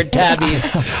short-haired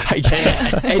tabbies.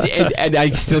 and I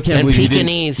still can't And believe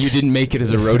Pekingese. you didn't make it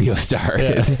as a rodeo star.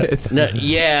 It's No,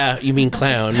 yeah, you mean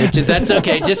clown, that's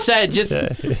okay. Just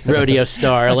rodeo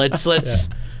star. Let's.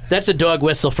 That's a dog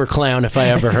whistle for clown if I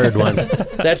ever heard one.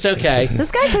 That's okay.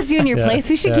 this guy puts you in your place.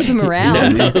 We should keep him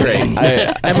around. He's great. And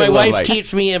my love wife Mike.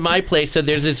 keeps me in my place, so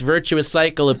there's this virtuous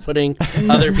cycle of putting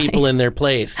other people in their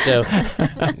place. So,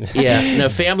 yeah, no,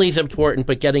 family's important,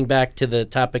 but getting back to the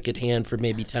topic at hand for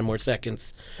maybe 10 more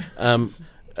seconds,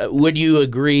 would you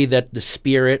agree that the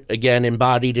spirit, again,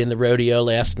 embodied in the rodeo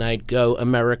last night, go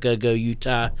America, go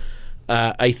Utah,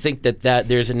 I think that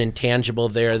there's an intangible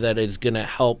there that is going to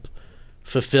help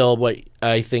fulfill what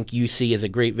I think you see as a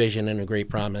great vision and a great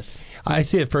promise. I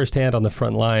see it firsthand on the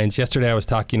front lines. Yesterday I was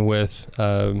talking with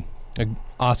an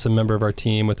awesome member of our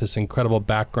team with this incredible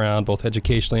background, both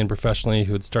educationally and professionally,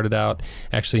 who had started out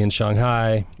actually in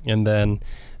Shanghai and then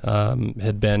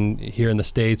had been here in the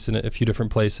States in a few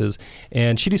different places.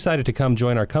 And she decided to come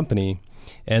join our company.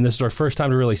 And this is our first time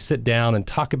to really sit down and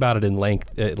talk about it at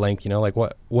length, like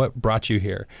what brought you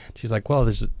here? She's like, well,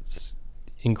 there's this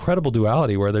incredible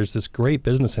duality where there's this great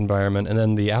business environment and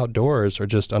then the outdoors are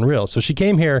just unreal. So she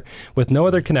came here with no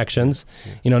other connections,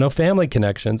 no family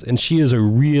connections, and she is a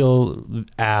real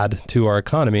add to our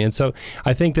economy. And so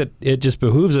I think that it just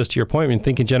behooves us, to your point, when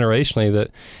thinking generationally, that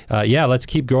let's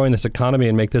keep growing this economy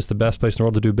and make this the best place in the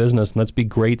world to do business, and let's be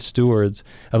great stewards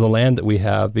of the land that we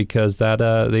have, because that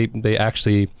they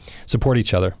actually support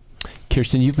each other.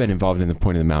 Kirsten, you've been involved in the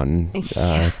Point of the Mountain.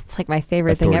 It's like my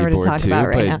favorite thing ever to Authority talk board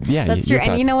about too, right now. but yeah, That's your true.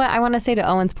 And you thoughts. know what? I want to say to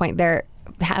Owen's point there,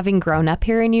 having grown up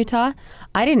here in Utah,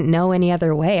 I didn't know any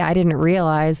other way. I didn't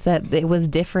realize that it was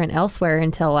different elsewhere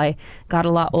until I got a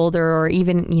lot older, or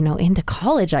even, into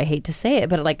college. I hate to say it,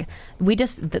 but like we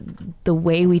just, the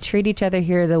way we treat each other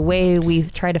here, the way we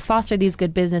try to foster these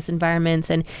good business environments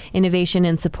and innovation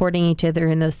and supporting each other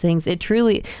in those things, it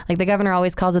truly, like the governor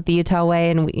always calls it the Utah way,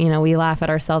 and we laugh at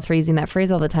ourselves for using that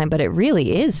phrase all the time, but it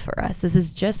really is for us. This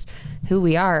is just who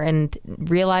we are, and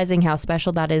realizing how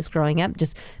special that is growing up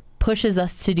just pushes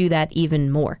us to do that even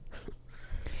more.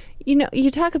 You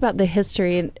talk about the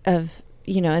history of,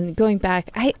 and going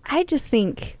back, I just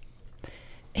think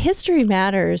history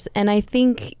matters. And I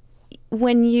think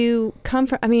when you come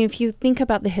from, if you think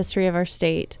about the history of our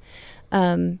state,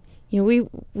 we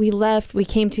left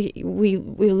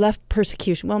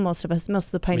persecution. Well, most of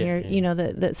the pioneer,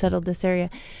 that settled this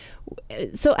area.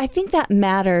 So I think that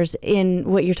matters in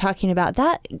what you're talking about,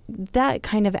 that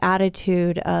kind of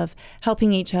attitude of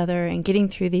helping each other and getting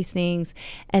through these things.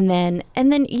 And then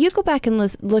you go back and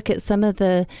look at some of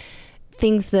the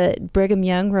things that Brigham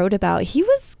Young wrote about. He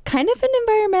was kind of an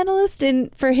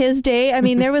environmentalist for his day.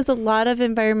 There was a lot of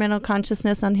environmental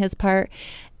consciousness on his part.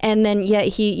 And then yet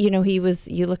he was,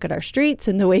 you look at our streets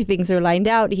and the way things are lined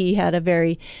out, he had a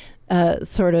very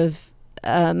sort of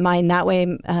mind that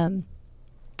way,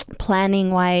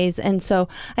 planning wise. And so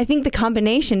I think the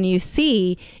combination you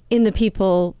see in the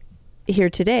people here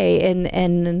today and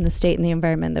in the state and the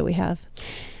environment that we have.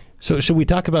 So should we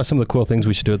talk about some of the cool things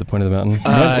we should do at the point of the mountain?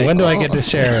 When do I get to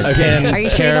share? Are you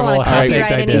sure you don't want to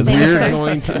copyright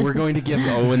anything We're going to give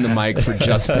Owen the mic for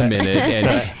just a minute,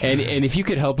 and if you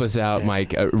could help us out,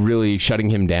 Mike, really shutting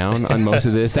him down on most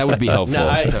of this, that would be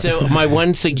helpful. So my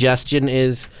one suggestion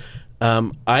is,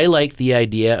 I like the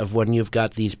idea of when you've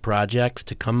got these projects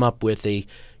to come up with a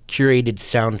curated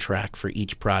soundtrack for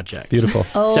each project. Beautiful.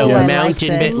 Oh, so I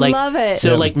mountain, love it.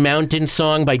 So like Mountain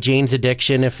Song by Jane's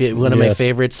Addiction, one of my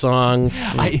favorite songs.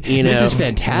 This is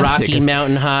fantastic. Rocky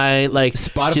Mountain High, like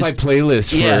Spotify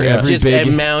playlist for every just big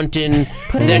a mountain.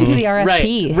 Put it into the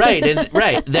RFP.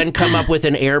 Right. Then come up with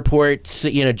an airport,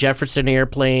 Jefferson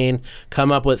Airplane.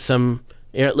 Come up with some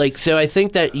so I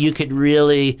think that you could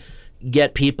really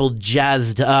get people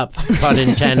jazzed up, pun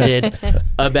intended,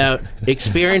 about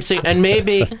experiencing. And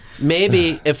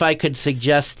maybe if I could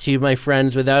suggest to my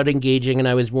friends, without engaging, and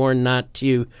I was warned not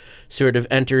to sort of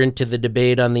enter into the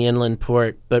debate on the inland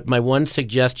port, but my one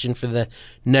suggestion for the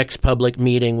next public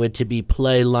meeting would to be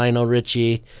play Lionel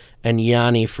Richie and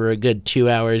Yanni for a good 2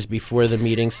 hours before the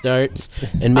meeting starts,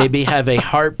 and maybe have a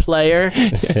harp player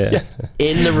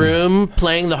in the room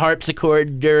playing the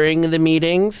harpsichord during the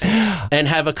meetings, and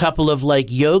have a couple of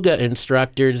yoga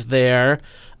instructors there.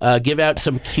 Give out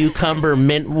some cucumber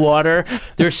mint water.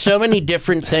 There's so many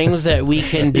different things that we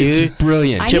can do. It's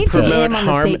brilliant. I need to get him on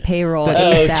the state payroll.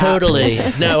 ASAP. Totally.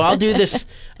 No, I'll do this.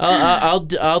 I'll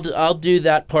do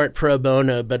that part pro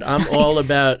bono. But I'm all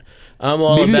about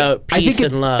peace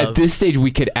and love. At this stage,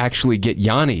 we could actually get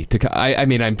Yanni to come.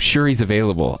 I'm sure he's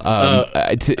available.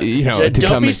 Don't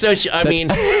be so.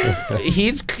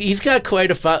 He's got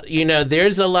quite a.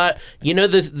 There's a lot.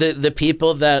 The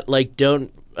people that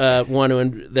don't.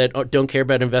 That don't care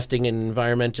about investing in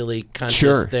environmentally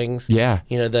conscious things. Yeah.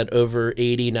 That over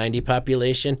 80, 90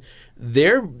 population.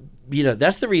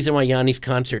 That's the reason why Yanni's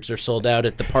concerts are sold out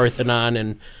at the Parthenon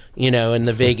and, in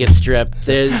the Vegas Strip.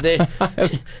 It's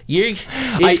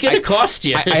going to cost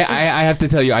you. I have to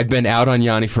tell you, I've been out on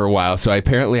Yanni for a while, so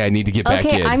apparently I need to get back in.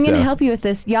 Okay, I'm going to help you with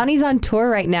this. Yanni's on tour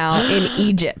right now in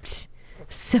Egypt.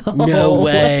 So no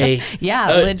way. Yeah,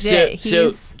 legit.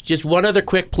 So just one other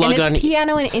quick plug and on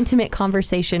piano and intimate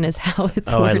conversation is how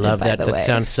it's worded. I love that. That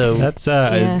sounds so. That's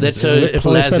that's so if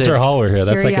only Spencer Hall were here.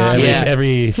 That's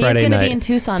every Friday night. He's going to be in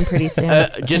Tucson pretty soon.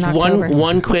 Just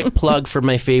one quick plug for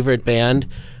my favorite band.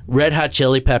 Red Hot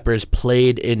Chili Peppers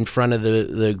played in front of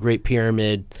the Great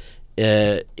Pyramid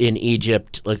in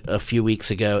Egypt a few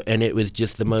weeks ago, and it was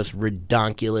just the most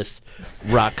redonkulous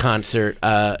rock concert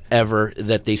ever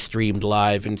that they streamed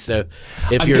live. And so,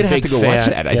 if you're a big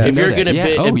fan, if you're going to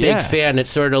be a big fan,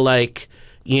 it's sort of like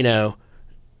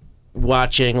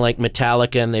watching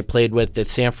Metallica, and they played with the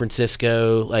San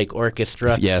Francisco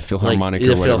orchestra, Philharmonic,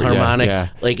 the or whatever. Philharmonic, yeah.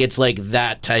 It's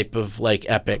that type of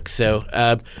epic. So,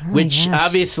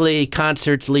 obviously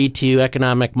concerts lead to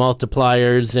economic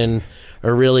multipliers and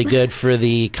are really good for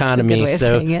the economy.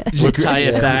 So we'll tie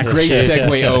it back. Great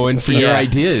segue, Owen, for your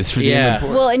ideas for the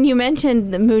Well, and you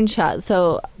mentioned the moonshot.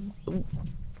 So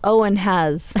Owen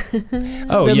has.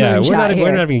 Oh the yeah, we're not moonshot even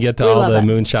here. going to get to We all love the it.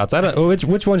 moonshots. I don't.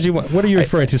 Which ones do you want? What are you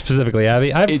referring to specifically,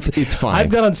 Abby? It's fine. I've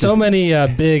gone on so many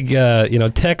big,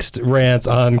 text rants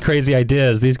on crazy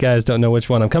ideas. These guys don't know which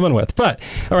one I'm coming with. But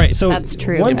all right, so That's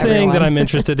true, one thing that everyone. I'm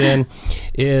interested in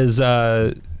is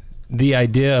the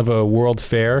idea of a world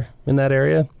fair in that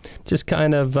area. Just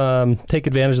kind of take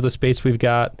advantage of the space we've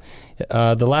got.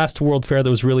 The last world fair that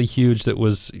was really huge, that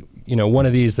was one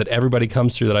of these that everybody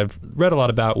comes through, that I've read a lot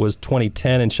about, was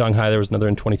 2010 in Shanghai. There was another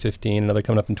in 2015, another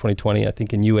coming up in 2020, I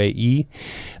think in UAE,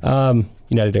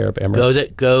 United Arab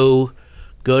Emirates.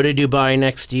 Go to Dubai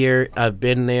next year. I've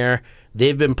been there.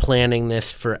 They've been planning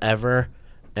this forever.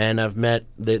 And I've met.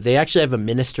 They actually have a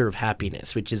minister of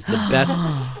happiness, which is the best.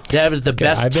 That was the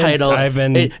best title. I've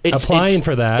been applying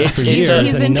for that for years.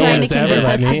 He's been and no trying to one's ever convince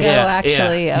let us to me. go.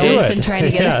 Actually, Yeah. Owen's Do been it. trying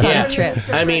to get us on a trip.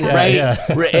 I mean, Yeah.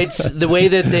 It's the way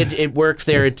that it works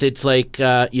there. It's like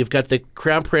you've got the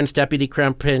crown prince, deputy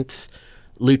crown prince,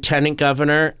 lieutenant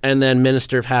governor, and then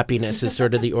minister of happiness is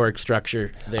sort of the org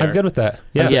structure there. I'm good with that.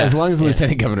 Yeah. As long as the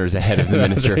lieutenant governor is ahead of the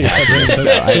minister of happiness.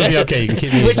 It'll be okay. You can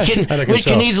keep me which under can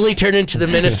control. easily turn into the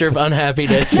minister of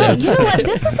unhappiness. No, you know what?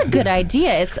 This is a good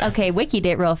idea. It's okay. Wikid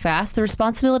it real fast. The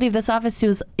responsibility of this office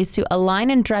is to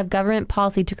align and drive government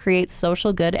policy to create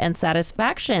social good and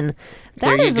satisfaction.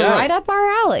 There That you is go. right up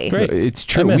our alley. Great. It's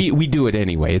true. I'm in. We do it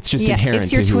anyway. It's just Yeah, inherent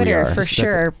it's your to who we Twitter are. for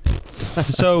sure.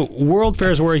 So world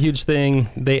fairs were a huge thing.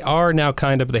 They are now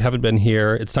kind of, but they haven't been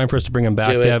here. It's time for us to bring them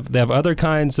back. Do it. They have other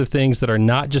kinds of things that are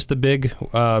not just the big,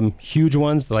 huge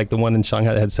ones, like the one in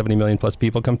Shanghai that had 70 million plus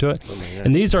people come to it.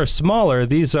 And these are smaller.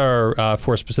 These are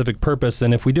for a specific purpose.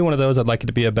 And if we do one of those, I'd like it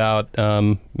to be about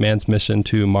man's mission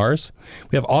to Mars.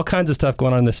 We have all kinds of stuff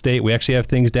going on in the state. We actually have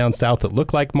things down south that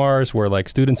look like Mars, where like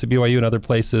students at BYU and other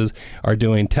places are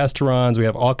doing test runs. We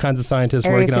have all kinds of scientists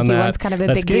Area working on 51's that. kind of a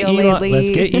Let's big get deal Elon, lately.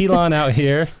 Let's get Elon out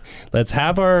here. Let's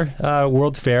have our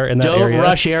World Fair in that Don't area.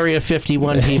 rush Area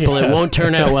 51 people. It won't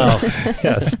turn out well.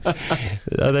 Yes.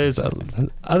 There's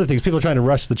other things. People are trying to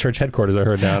rush the church headquarters, I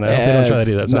heard now. And I hope they don't try to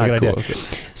do that. It's not a good idea.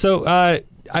 So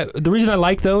the reason I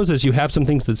like those is you have some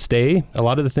things that stay. A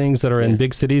lot of the things that are in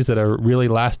big cities that are really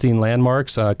lasting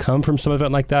landmarks come from some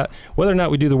event like that. Whether or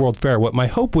not we do the World Fair, what my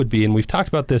hope would be, and we've talked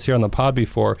about this here on the pod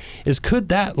before, is could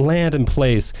that land and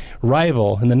place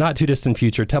rival in the not too distant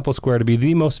future Temple Square to be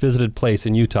the most visited place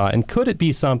in Utah? And could it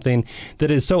be something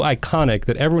that is so iconic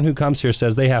that everyone who comes here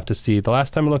says they have to see? The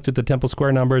last time I looked at the Temple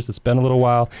Square numbers, it's been a little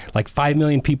while, like 5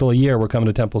 million people a year were coming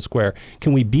to Temple Square.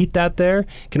 Can we beat that there?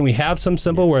 Can we have some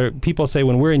symbol where people say,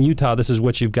 when we're in Utah, this is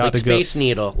what you've got Like to go? Space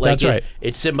Needle. Like That's right.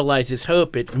 It symbolizes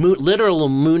hope. Literal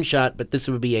moonshot, but this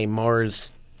would be a Mars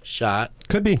shot.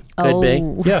 Could be. Could be.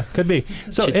 Oh. Yeah, could be.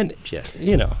 So, and,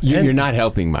 Yeah. You're not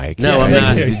helping, Mike. No, I'm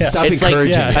not. Stop It's like-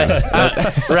 encouraging Yeah.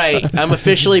 him. Right. I'm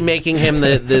officially making him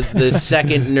the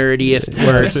second nerdiest,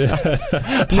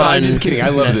 worst pun. No, I'm just kidding. I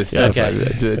love this stuff.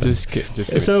 Okay. Just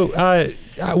kidding. So,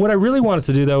 what I really want us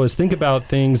to do, though, is think about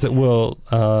things that will.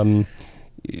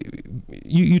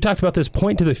 You talked about this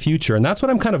point to the future, and that's what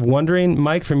I'm kind of wondering,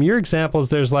 Mike. From your examples,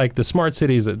 there's like the smart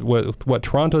cities, what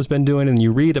Toronto's been doing, and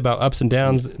you read about ups and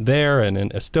downs there, and in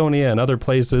Estonia and other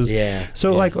places. Yeah.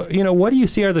 So, like, what do you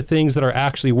see are the things that are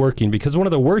actually working? Because one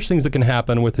of the worst things that can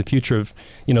happen with the future of,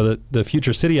 the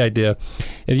future city idea.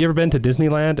 Have you ever been to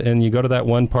Disneyland and you go to that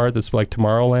one part that's like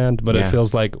Tomorrowland, but it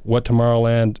feels like what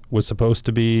Tomorrowland was supposed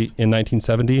to be in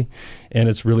 1970, and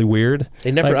it's really weird.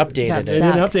 They never Got updated it. They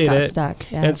didn't update got it.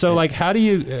 stuck, yeah. And so, like, how do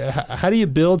you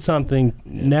build something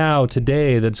now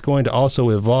today that's going to also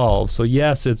evolve? So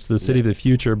yes, it's the city of the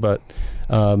future, but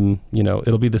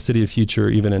it'll be the city of future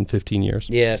even in 15 years.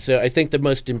 Yeah, so I think the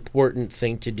most important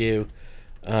thing to do,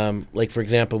 like for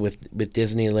example with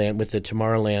Disneyland, with the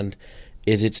Tomorrowland,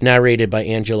 is it's narrated by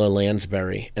Angela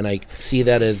Lansbury, and I see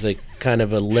that as a kind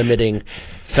of a limiting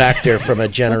factor from a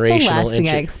That's the generational last thing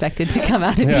I interest. expected to come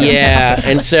out of you. Yeah,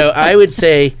 and so I would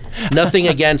say nothing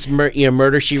against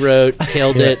Murder, She Wrote,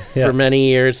 killed it for many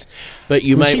years, but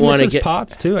you Was might she want to Mrs. get.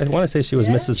 Potts too? I want to say she was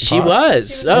Mrs. Potts. She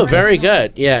was. Oh, very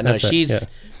good. Yeah, no, That's it, she's. yeah.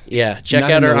 Yeah, check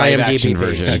Not out in her the live IMDb action page.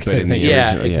 version, but in the Yeah,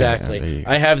 original. exactly. there you go.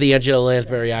 I have the Angela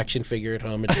Lansbury action figure at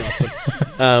home. It's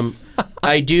awesome.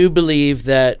 I do believe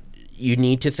that you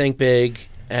need to think big,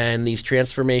 and these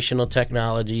transformational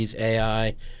technologies,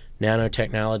 AI,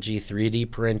 nanotechnology, 3D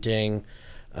printing,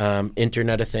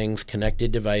 Internet of Things,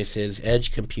 connected devices,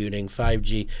 edge computing,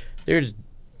 5G. There's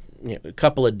a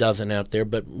couple of dozen out there,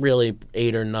 but really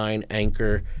 8 or 9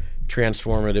 anchor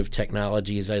transformative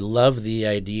technologies. I love the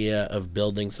idea of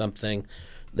building something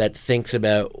that thinks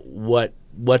about what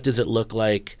does it look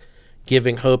like,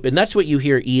 giving hope. And that's what you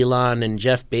hear Elon and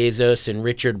Jeff Bezos and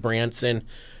Richard Branson.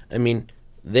 I mean,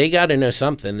 they got to know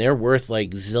something. They're worth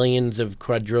like zillions of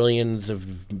quadrillions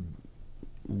of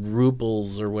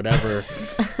rubles or whatever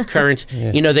currency.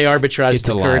 They arbitrage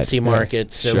the currency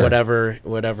markets, so Sure.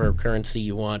 whatever currency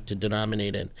you want to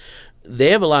denominate in.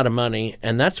 They have a lot of money,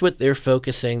 and that's what they're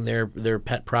focusing their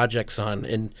pet projects on.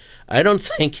 And I don't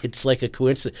think it's like a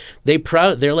coincidence. They're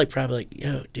probably like,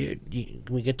 yo, dude, can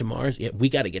we get to Mars? Yeah, we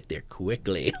got to get there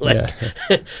quickly.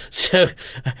 So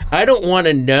I don't want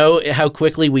to know how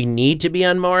quickly we need to be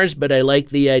on Mars, but I like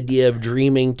the idea of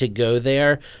dreaming to go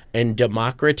there and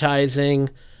democratizing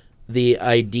the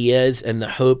ideas and the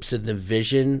hopes and the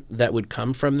vision that would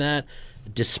come from that,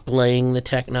 displaying the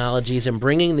technologies and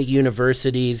bringing the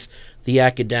universities, the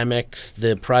academics,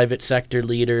 the private sector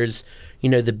leaders,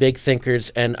 the big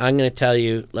thinkers. And I'm going to tell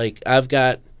you, like,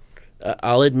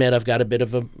 I'll admit I've got a bit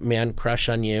of a man crush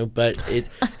on you, but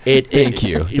Thank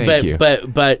you.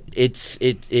 But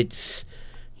it's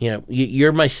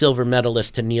you're my silver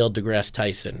medalist to Neil deGrasse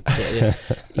Tyson.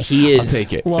 He is. I'll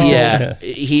take it. Whoa. Yeah,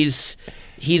 he's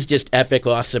just epic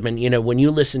awesome. And when you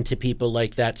listen to people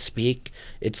like that speak,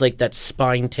 it's like that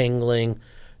spine tingling,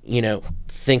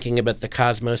 thinking about the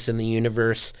cosmos and the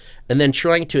universe, and then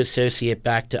trying to associate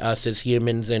back to us as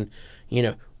humans. And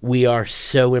we are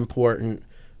so important,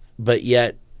 but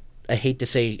yet I hate to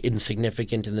say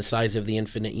insignificant in the size of the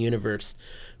infinite universe,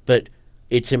 but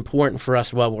it's important for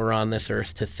us while we're on this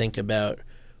earth to think about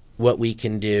what we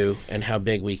can do and how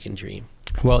big we can dream.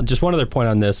 Well, just one other point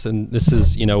on this, and this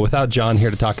is, without John here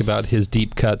to talk about his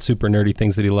deep cut, super nerdy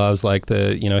things that he loves, like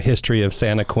the, history of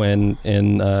Santa Quinn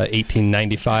in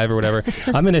 1895 or whatever.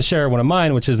 I'm going to share one of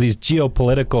mine, which is these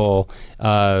geopolitical,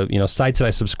 sites that I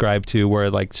subscribe to where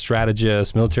like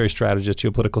strategists, military strategists,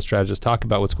 geopolitical strategists talk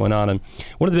about what's going on. And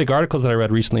one of the big articles that I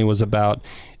read recently was about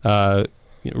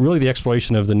really the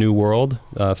exploration of the New World,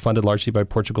 funded largely by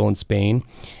Portugal and Spain,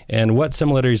 and what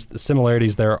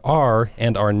similarities there are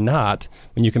and are not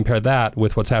when you compare that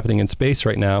with what's happening in space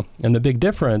right now. And the big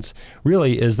difference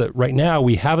really is that right now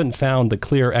we haven't found the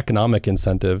clear economic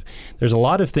incentive. There's a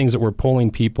lot of things that were pulling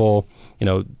people,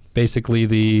 basically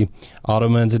the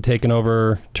Ottomans had taken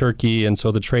over Turkey, and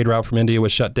so the trade route from India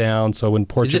was shut down. So when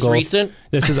Portugal, is this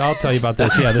recent? I'll tell you about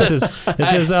this. Yeah, this is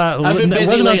I've been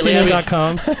busy lately.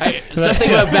 Something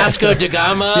about Vasco da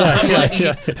Gama.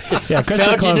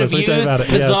 Christopher Columbus. Let me tell you about it.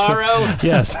 Pizarro.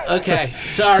 Yes. Okay.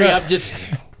 Sorry, I'm just.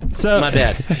 So my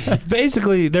bad.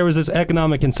 Basically, there was this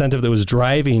economic incentive that was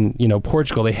driving,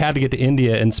 Portugal. They had to get to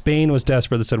India, and Spain was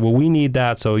desperate. They said, well, we need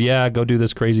that. So yeah, go do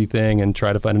this crazy thing and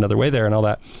try to find another way there and all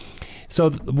that. So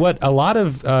what a lot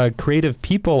of creative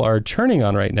people are churning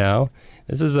on right now,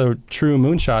 this is a true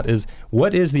moonshot, is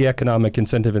what is the economic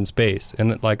incentive in space?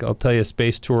 And like I'll tell you,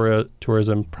 space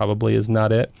tourism probably is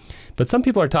not it. But some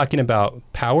people are talking about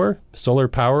power, solar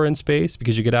power in space,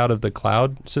 because you get out of the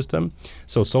cloud system.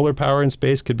 So solar power in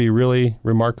space could be really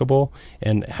remarkable.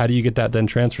 And how do you get that then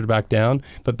transferred back down?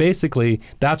 But basically,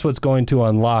 that's what's going to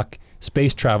unlock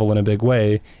space travel in a big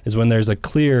way, is when there's a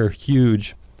clear,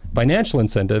 huge financial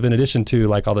incentive, in addition to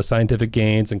like all the scientific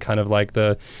gains and kind of like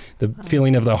the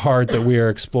feeling of the heart that we are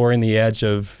exploring the edge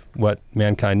of what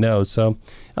mankind knows. So,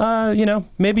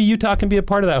 maybe Utah can be a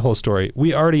part of that whole story.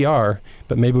 We already are,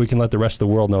 but maybe we can let the rest of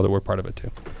the world know that we're part of it too.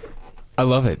 I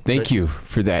love it. Thank you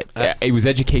for that. It was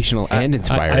educational and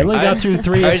inspiring. I only got through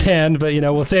 3 of 10, but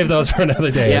we'll save those for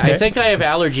another day. Yeah, okay? I think I have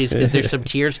allergies because there's some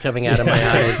tears coming out of my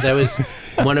eyes. That was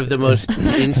one of the most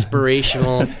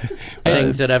inspirational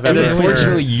things that I've ever heard.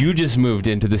 Unfortunately, you just moved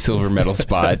into the silver medal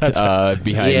spot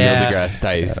behind Neil deGrasse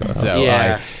Tyson.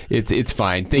 So it's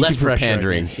fine. Thank Less you for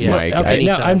pandering, Mike. Okay,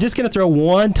 now I'm just going to throw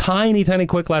one tiny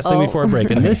quick last thing before I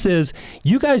break. And this is,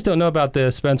 you guys don't know about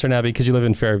this, Spencer and Abby, because you live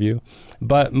in Fairview.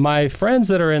 But my friends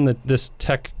that are in this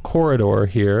tech corridor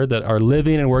here that are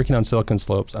living and working on Silicon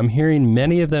Slopes, I'm hearing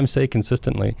many of them say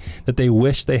consistently that they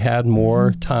wish they had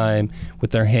more time with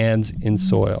their hands in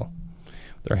soil.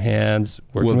 Their hands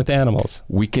working with animals.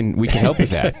 We can help with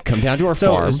that. Come down to our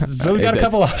farm. So we got a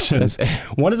couple options.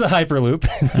 One is a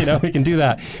Hyperloop. We can do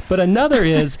that. But another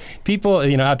is people,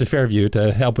 out to Fairview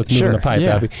to help with moving the pipe.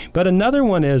 Yeah. Abby. But another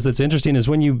one that's interesting is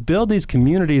when you build these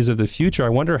communities of the future, I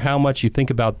wonder how much you think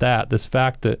about that, this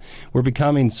fact that we're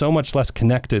becoming so much less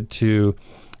connected to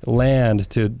land,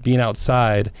 to being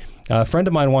outside. A friend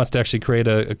of mine wants to actually create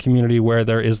a community where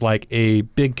there is like a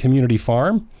big community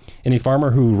farm, and a farmer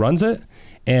who runs it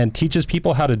and teaches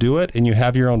people how to do it, and you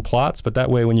have your own plots, but that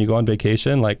way when you go on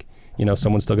vacation,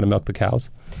 someone's still going to milk the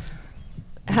cows.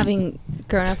 having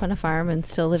grown up on a farm and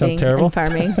still living terrible. and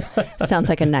farming sounds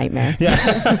like a nightmare.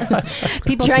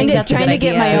 People trying think that's a to good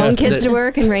get idea. my own kids to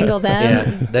work and wrangle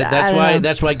them.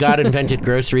 That's why God invented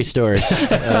grocery stores.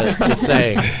 Just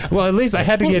saying. Well, at least I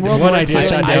had to get World one War idea II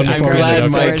shot and down I'm before we glad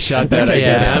did. Mike Okay. shot that idea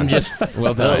Yeah, down. I'm just.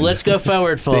 Well done. Let's go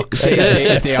forward, folks.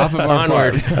 Stay off of our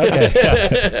Onward. farm.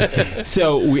 Okay.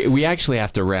 So we actually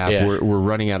have to wrap. Yeah. We're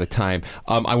running out of time.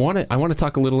 I want to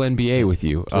talk a little NBA with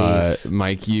you, Please.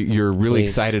 Mike. You're really Please.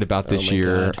 excited about this Oh my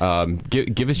year. God.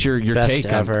 Give us your Best take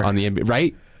ever. on the NBA,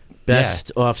 right?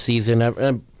 Best off season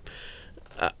ever.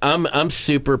 I'm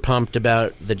super pumped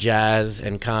about the Jazz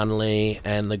and Conley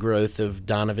and the growth of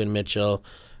Donovan Mitchell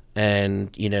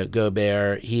and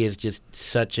Gobert. He is just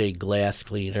such a glass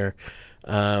cleaner.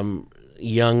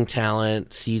 Young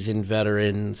talent, seasoned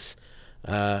veterans.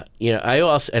 I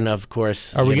also, and of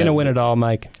course, Are we going to win it all,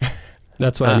 Mike?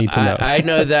 That's what I need to know. I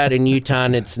know that in Utah,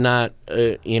 it's not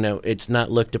it's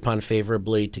not looked upon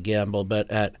favorably to gamble, but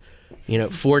at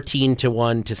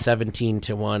 14-1 to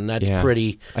 17-1, that's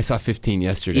pretty. I saw 15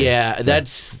 yesterday. Yeah, so.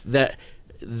 that's that.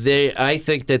 I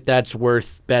think that's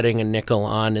worth betting a nickel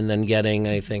on, and then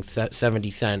getting 70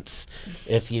 cents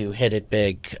if you hit it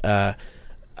big.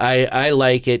 I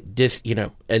like it just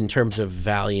in terms of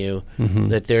value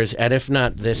that there's, and if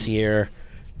not this year,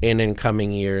 in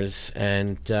coming years.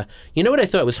 And what I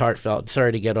thought was heartfelt,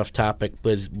 sorry to get off topic,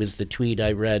 was the tweet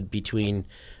I read between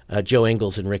Joe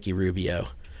Ingles and Ricky Rubio.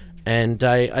 And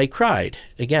I cried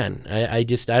again. I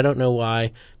don't know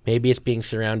why. Maybe it's being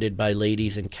surrounded by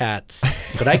ladies and cats,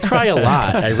 but I cry a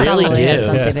lot. I really Probably do. has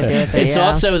something to do with it, It's yeah.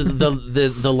 also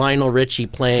the Lionel Richie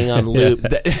playing on loop,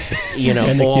 And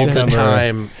the all the cucumber.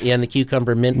 time. Yeah, and the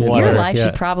cucumber mint water. Your life Yeah.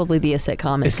 should probably be a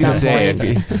sitcom I at was some gonna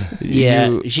say, point.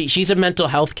 Yeah, she's a mental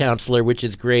health counselor, which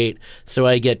is great. So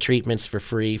I get treatments for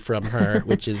free from her,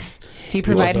 which is. Do you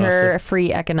provide which is her awesome.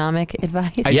 free economic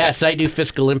advice? Yes, I do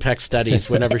fiscal impact studies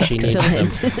whenever she needs them.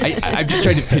 Excellent. I'm just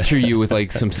trying to picture you with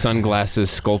like some sunglasses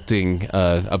sculpting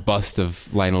a bust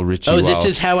of Lionel Richie. Oh, while this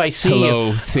is how I see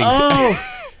Hello you. sings. Oh,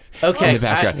 okay. In the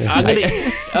background. I'm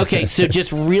gonna, okay, so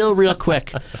just real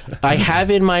quick. I have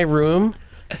in my room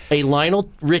a Lionel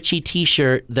Richie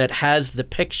T-shirt that has the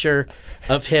picture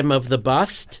of him of the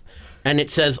bust, and it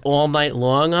says "All Night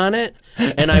Long" on it.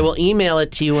 And I will email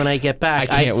it to you when I get back.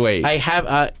 I can't wait. I have,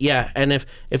 and if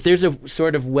there's a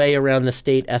sort of way around the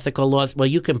state ethical laws, well,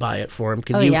 you can buy it for him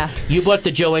because Oh, yeah. you bought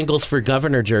the Joe Ingles for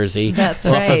Governor jersey That's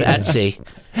off right. of Etsy,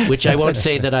 which I won't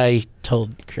say that I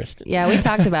told Kristen. Yeah, we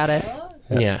talked about it.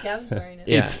 Yeah. Yeah.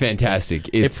 It's fantastic.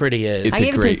 It pretty is. It's I a gave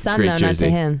it to great, his son, great though, not jersey.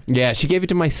 to him. Yeah, she gave it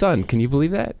to my son. Can you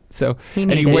believe that? So He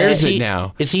and he needed it. wears Is it he-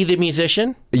 now. Is he the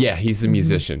musician? Yeah, he's a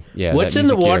musician. Yeah. What's that in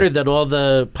the music water gear. that all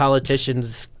the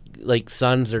politicians,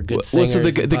 sons, are good Well, singers? so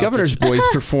the and Governor's politicians?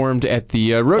 Boys performed at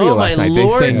the rodeo Oh, my last night.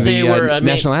 Lord, they sang they the were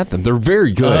national anthem. They're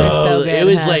very good. Oh, so good, it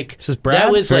was huh? like Just Brad?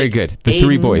 that was Very like good. The A-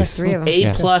 three The boys. three of them. A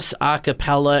Yeah. plus a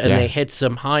cappella, and Yeah. they hit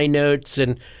some high notes,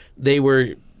 and they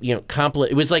were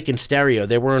it was like in stereo.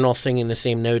 They weren't all singing the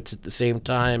same notes at the same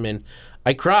time, and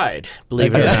I cried,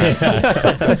 believe it or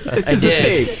not. I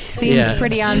did. Seems Yeah.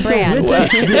 pretty on So brand.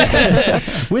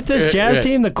 with this Jazz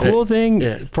team, the cool thing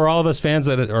Yeah. for all of us fans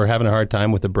that are having a hard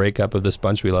time with the breakup of this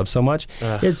bunch we love so much,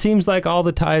 it seems like all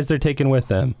the ties they're taking with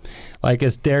them. Like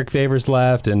as Derek Favors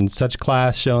left, and such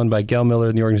class shown by Gail Miller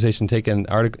and the organization taking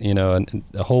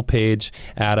a whole page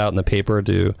ad out in the paper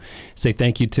to say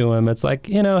thank you to him. It's like,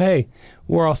 hey,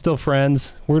 we're all still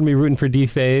friends. We're gonna be rooting for D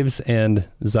Faves and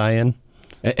Zion.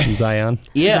 Zion.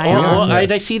 Yeah,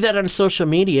 Zion. I see that on social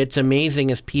media. It's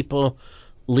amazing as people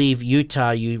leave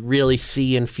Utah, you really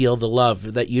see and feel the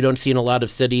love that you don't see in a lot of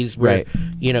cities where,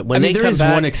 Right. when they there come is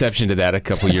back. one exception to that a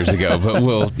couple years ago, but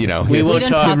we'll, We We won't don't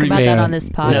talk talk about remain- that on this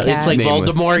podcast. It's like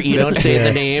Nameless. Voldemort. You don't say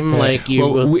the name like you.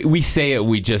 Well, we say it,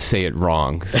 we just say it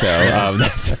wrong. So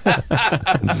that's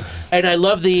And I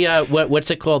love the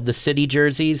what's it called? The city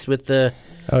jerseys with the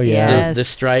Oh yeah. Yes. the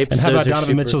stripes. And how Those about are Donovan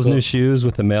super Mitchell's cool. new shoes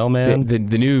with the mailman? the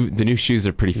new shoes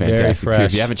are pretty Very fantastic too. If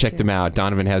fresh. you haven't checked them out,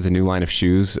 Donovan has a new line of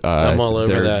shoes. I'm all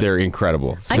over they're, that. They're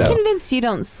incredible. I'm So. convinced you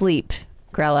don't sleep,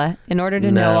 Grella. In order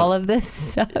to No. know all of this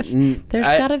stuff, there's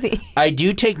I- got to be. I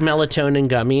do take melatonin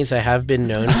gummies. I have been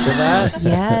known for that.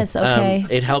 Yes. Okay.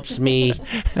 It helps me.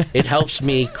 It helps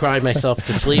me cry myself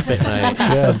to sleep at night.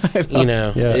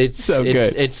 Yeah. Yeah. It's So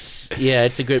good. It's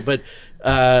a good. But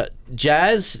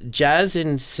jazz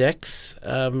in 6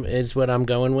 is what I'm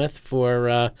going with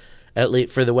for at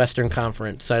least for the Western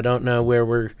Conference. I don't know where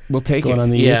we're We'll take Going it. on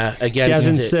the Yeah, East. against Jazz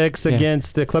in it. 6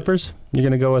 against the Clippers. You're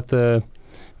going to go with the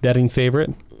betting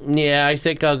favorite. Yeah, I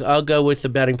think I'll go with the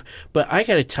betting. But I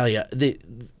got to tell you,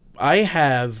 I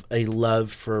have a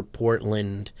love for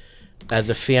Portland as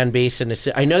a fan base in the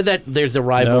city. I know that there's a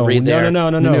rivalry there.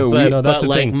 No. But That's the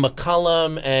like thing.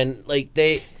 McCollum and like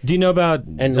they. Do you know about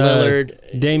and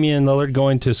Lillard? Damian Lillard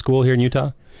going to school here in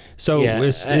Utah? So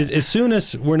as soon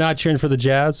as we're not cheering for the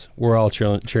Jazz, we're all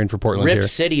cheering for Portland Rip here.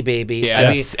 City, baby.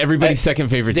 Yeah, that's everybody's second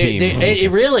favorite team.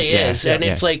 It really is, Yeah, and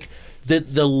it's like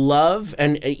the love,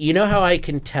 and you know how I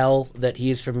can tell that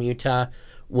he's from Utah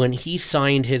when he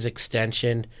signed his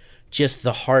extension, just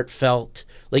the heartfelt.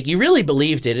 Like, you really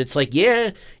believed it. It's like,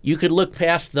 yeah, you could look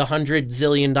past the $100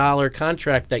 zillion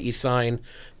contract that you signed,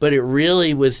 but it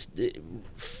really was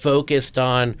focused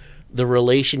on the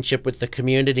relationship with the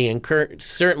community, and Kurt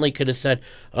certainly could have said,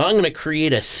 oh, I'm going to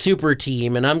create a super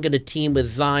team, and I'm going to team with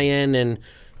Zion and,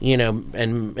 you know,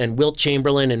 and Wilt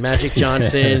Chamberlain and Magic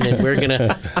Johnson, and we're going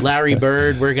to Larry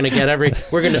Bird, we're going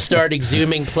to start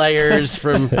exhuming players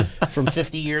from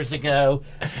 50 years ago.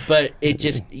 But it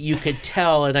just, you could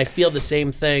tell, and I feel the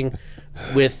same thing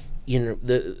with, you know,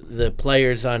 the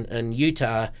players on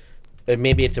Utah.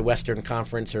 Maybe it's a Western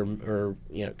Conference or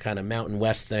you know, kind of Mountain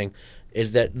West thing,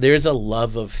 is that there's a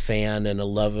love of fan and a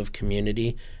love of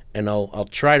community. And I'll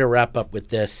try to wrap up with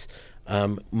this.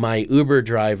 My Lyft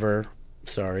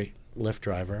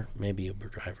driver, maybe Uber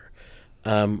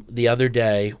driver, the other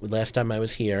day, last time I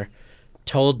was here,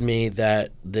 told me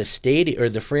that the stadium or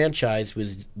the franchise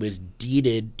was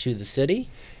deeded to the city.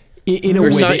 In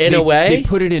a way, they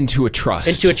put it into a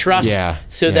trust.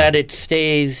 That it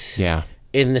stays. Yeah.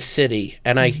 In the city,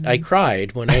 and I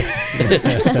cried when I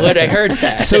when I heard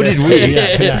that. So did we.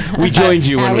 We joined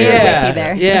you when we were with you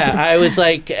there. Yeah, I was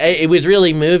like, it was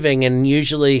really moving, and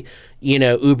usually, you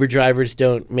know, Uber drivers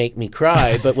don't make me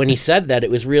cry, but when he said that,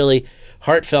 it was really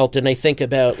heartfelt. And I think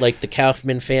about like the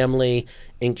Kaufman family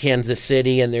in Kansas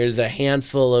City, and there's a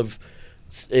handful of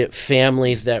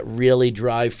families that really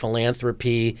drive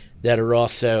philanthropy that are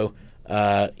also,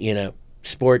 you know,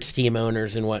 sports team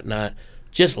owners and whatnot.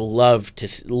 Just love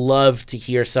to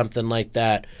hear something like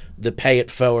that. The pay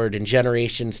it forward, and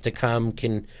generations to come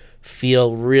can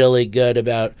feel really good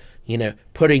about, you know,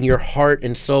 putting your heart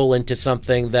and soul into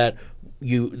something that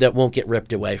won't get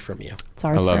ripped away from you. It's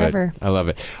ours forever. I love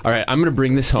it. All right, I'm going to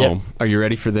bring this home. Yep. Are you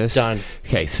ready for this? Done.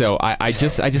 Okay, so I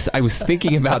was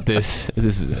thinking about this.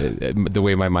 This is the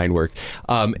way my mind works.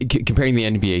 Comparing the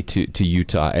NBA to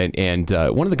Utah, and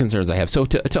one of the concerns I have. So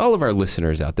to all of our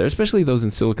listeners out there, especially those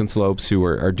in Silicon Slopes who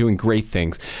are doing great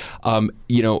things,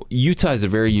 you know, Utah is a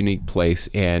very unique place,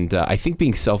 and I think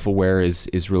being self-aware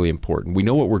is really important. We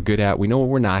know what we're good at. We know what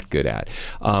we're not good at.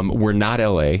 We're not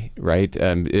LA, right?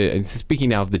 And speaking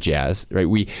now of the Jazz, right?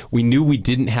 We knew we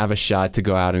didn't have a shot to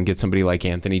go out and get somebody like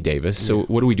Anthony Davis. So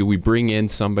what do? We bring in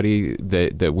somebody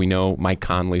that we know, Mike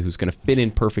Conley, who's going to fit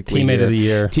in perfectly. Teammate of the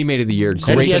year.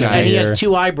 Great guy. And he has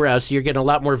two eyebrows, so you're getting a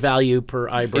lot more value per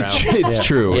eyebrow. It's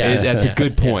true. Yeah. That's a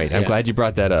good point. I'm glad you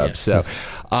brought that up. So,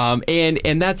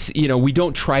 and that's, you know, we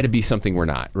don't try to be something we're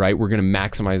not, right? We're going to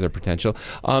maximize our potential.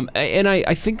 And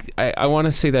I think I want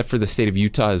to say that for the state of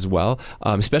Utah as well,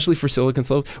 especially for Silicon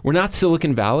Slopes. We're not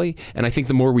Silicon Valley, and I think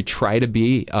the more we try to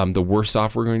be, the worse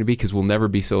off we're going to be, because we'll never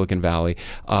be Silicon Valley,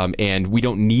 and we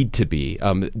don't need to be.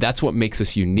 That's what makes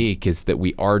us unique, is that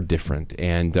we are different,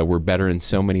 and we're better in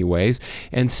so many ways.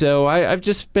 And so I've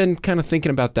just been kind of thinking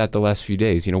about that the last few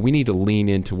days. You know, we need to lean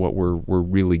into what we're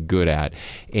really good at,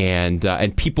 and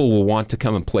people will want to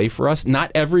come and play for us.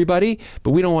 Not everybody, but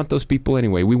we don't want those people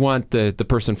anyway. We want the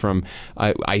person from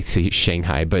I say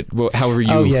Shanghai, but however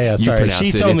you you sorry, pronounce she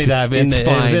it. told me that. It's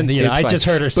fine. I just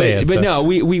heard her say it. But no,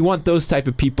 we want those type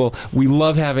of people. We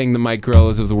love having the Mike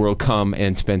Grellas of the world come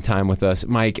and spend time with us.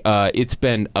 Mike, it's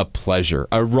been a pleasure,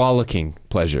 a rollicking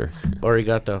pleasure.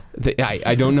 Arigato.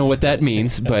 I don't know what that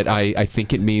means, but I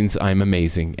think it means I'm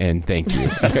amazing, and thank you.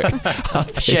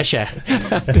 Shesha.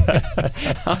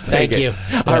 Thank you.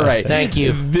 All right. Thank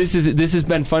you. This has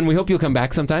been fun. We hope you'll come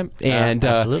back sometime, and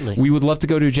absolutely. We would love to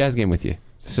go to a Jazz game with you.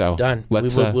 So done.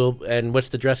 Let's. And what's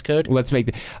the dress code? Let's make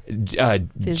the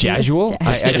casual.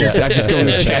 I'm just going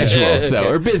with casual,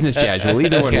 or business casual.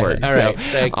 Either one works. All right.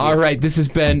 Thank you. All right. This has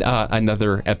been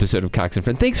another episode of Cox and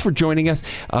Friends. Thanks for joining us.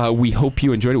 We hope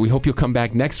you enjoyed it. We hope you'll come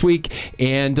back next week.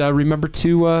 And remember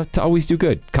to always do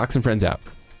good. Cox and Friends out.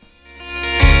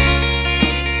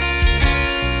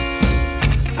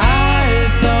 I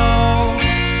don't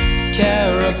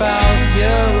care about you.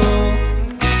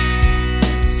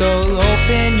 So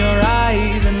open your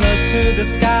eyes and look to the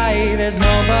sky. There's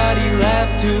nobody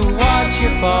left to watch you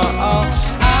fall.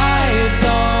 I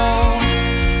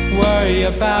don't worry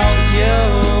about you.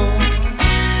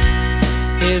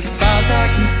 As far as I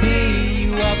can see,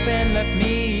 you up and left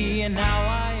me, and now